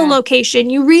found the location,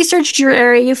 you researched your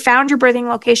area, you found your birthing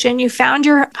location, you found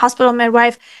your hospital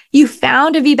midwife, you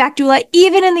found a VBAC doula.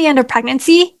 Even in the end of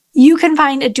pregnancy, you can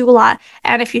find a doula.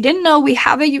 And if you didn't know, we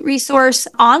have a resource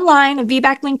online at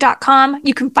vbaclink.com.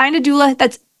 You can find a doula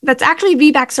that's actually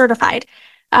VBAC certified.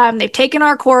 They've taken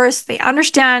our course. They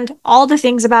understand all the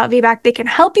things about VBAC. They can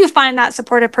help you find that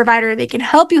supportive provider. They can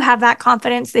help you have that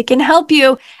confidence. They can help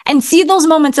you and see those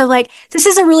moments of like, this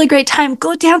is a really great time.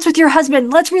 Go dance with your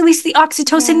husband. Let's release the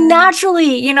oxytocin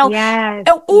naturally.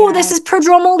 This is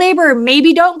prodromal labor.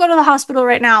 Maybe don't go to the hospital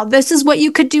right now. This is what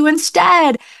you could do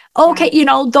instead. Okay,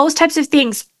 those types of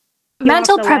things.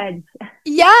 Mental prep.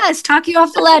 Yes, talk you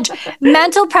off the ledge.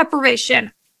 Mental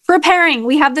preparation. Preparing.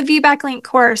 We have the VBAC Link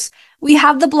course. We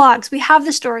have the blogs, we have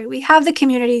the story, we have the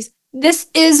communities. This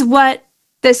is what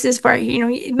this is for.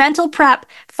 Mental prep,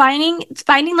 finding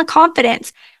the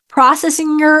confidence,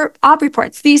 processing your op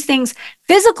reports, these things,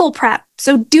 physical prep.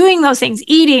 So doing those things,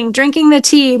 eating, drinking the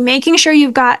tea, making sure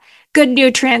you've got good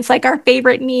nutrients, like our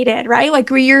favorite needed, right?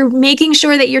 Like where you're making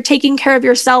sure that you're taking care of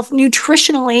yourself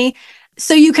nutritionally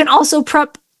so you can also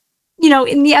prep,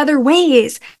 in the other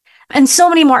ways. And so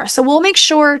many more. So we'll make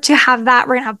sure to have that.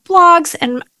 We're going to have blogs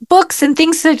and books and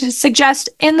things to suggest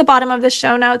in the bottom of the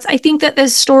show notes. I think that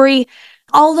this story,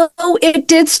 although it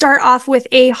did start off with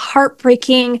a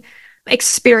heartbreaking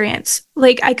experience,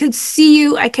 like I could see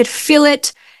you, I could feel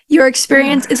it. Your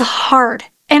experience is hard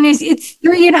And it's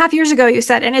 3.5 years ago, you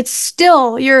said, and it's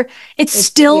still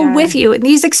with you. And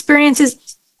these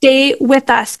experiences stay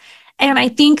with us. And I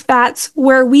think that's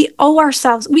where we owe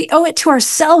it to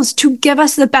ourselves to give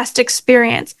us the best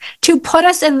experience, to put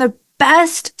us in the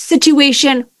best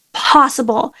situation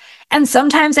possible. And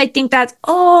sometimes I think that's, a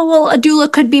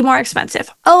doula could be more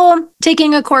expensive.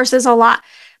 Taking a course is a lot.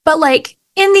 But like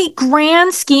in the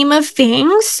grand scheme of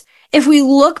things, if we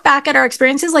look back at our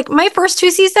experiences, like my first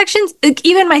 2 C-sections,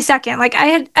 even my second, like I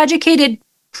had educated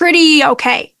pretty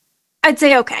okay. I'd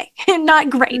say okay, not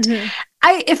great. Mm-hmm.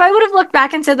 If I would have looked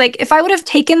back and said, like, if I would have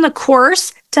taken the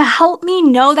course to help me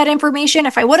know that information,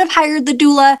 if I would have hired the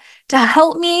doula to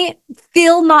help me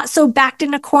feel not so backed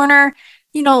in a corner,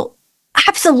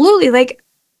 absolutely. Like,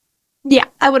 yeah,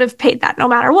 I would have paid that no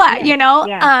matter what,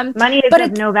 Yeah. Money is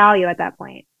of no value at that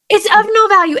point. It's of no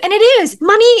value. And it is.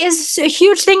 Money is a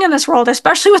huge thing in this world,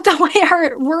 especially with the way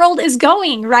our world is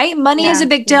going, right? Money is a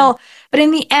big deal. But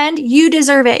in the end, you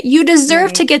deserve it. You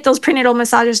deserve to get those prenatal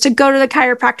massages, to go to the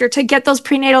chiropractor, to get those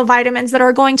prenatal vitamins that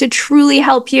are going to truly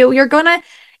help you.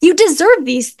 You deserve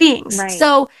these things. Right.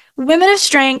 So women of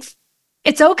strength,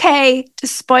 it's okay to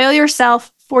spoil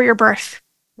yourself for your birth.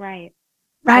 Right.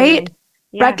 Right?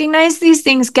 Yeah. Recognize these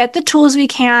things, get the tools we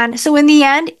can. So in the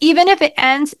end, even if it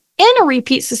ends in a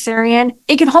repeat cesarean,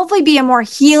 it can hopefully be a more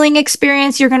healing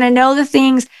experience. You're going to know the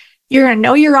things, you're going to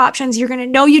know your options, you're going to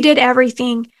know you did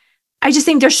everything. I just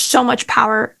think there's so much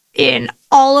power in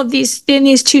all of these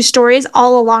 2 stories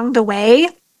all along the way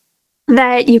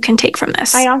that you can take from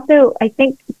this. I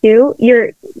think too,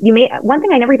 one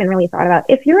thing I never even really thought about.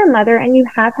 If you're a mother and you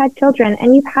have had children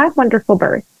and you've had wonderful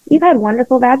births, you've had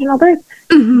wonderful vaginal births,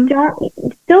 don't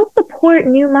still support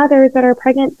new mothers that are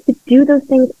pregnant to do those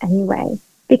things anyway.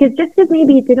 Because just as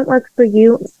maybe it didn't work for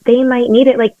you, they might need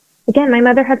it. Like, again, my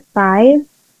mother had 5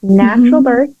 natural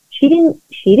births. She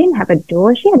didn't have a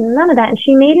doula. She had none of that. And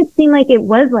she made it seem like it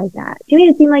was like that. She made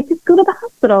it seem like, just go to the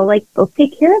hospital. Like, they'll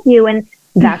take care of you. And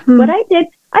that's what I did.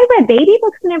 I read baby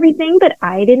books and everything, but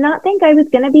I did not think I was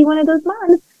going to be one of those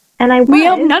moms. And I was.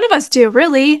 None of us do,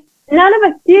 really. None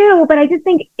of us do. But I just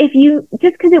think just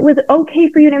because it was okay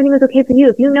for you and everything was okay for you,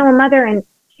 if you know a mother and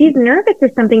she's nervous or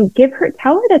something,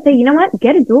 tell her to say, you know what,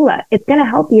 get a doula. It's going to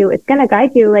help you. It's going to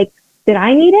guide you. Like, did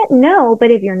I need it? No.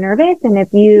 But if you're nervous and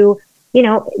if you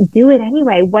do it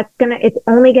anyway, it's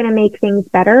only going to make things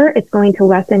better. It's going to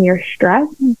lessen your stress.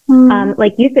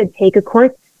 Like you said, take a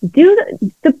course,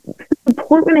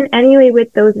 support women anyway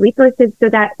with those resources so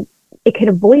that it could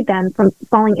avoid them from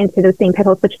falling into those same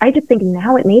pitfalls, which I just think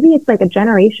now maybe it's like a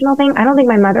generational thing. I don't think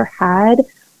my mother had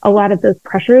a lot of those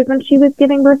pressures when she was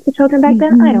giving birth to children back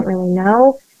then. I don't really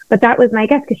know, but that was my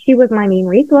guess because she was my main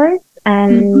resource.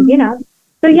 And,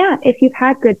 so yeah, if you've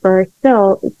had good births,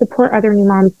 still support other new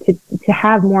moms to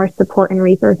have more support and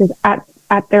resources at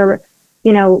their,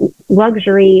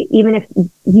 luxury, even if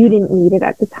you didn't need it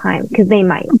at the time, because they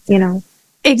might,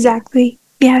 Exactly.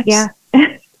 Yes. Yeah.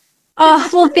 Oh,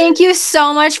 well, thank you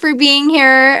so much for being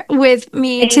here with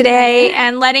me today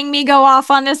and letting me go off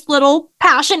on this little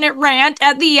passionate rant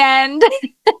at the end.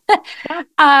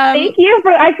 Thank you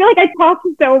I feel like I talked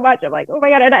so much. I'm like, oh my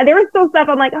God. And there was still stuff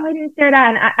I'm like, I didn't share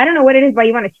that. And I don't know what it is, why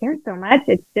you want to share so much.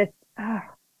 It's just,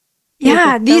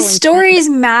 these stories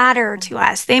matter to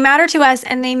us. They matter to us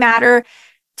and they matter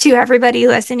to everybody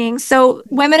listening. So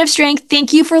Women of Strength,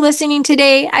 thank you for listening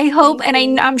today. I hope,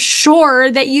 and I'm sure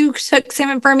that you took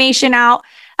some information out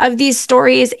of these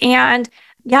stories. And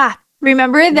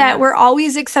remember that we're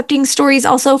always accepting stories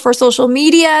also for social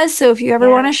media. So if you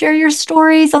ever want to share your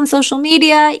stories on social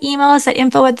media, email us at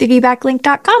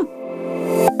info@thevbaclink.com.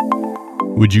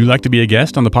 Would you like to be a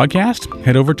guest on the podcast?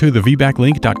 Head over to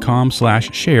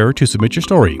thevbaclink.com/share to submit your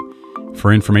story.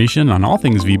 For information on all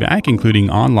things VBAC, including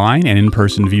online and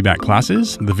in-person VBAC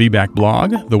classes, the VBAC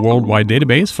blog, the worldwide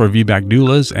database for VBAC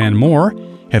doulas, and more,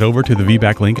 head over to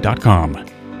thevbaclink.com.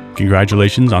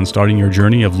 Congratulations on starting your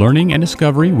journey of learning and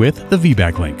discovery with the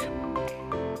VBAC Link.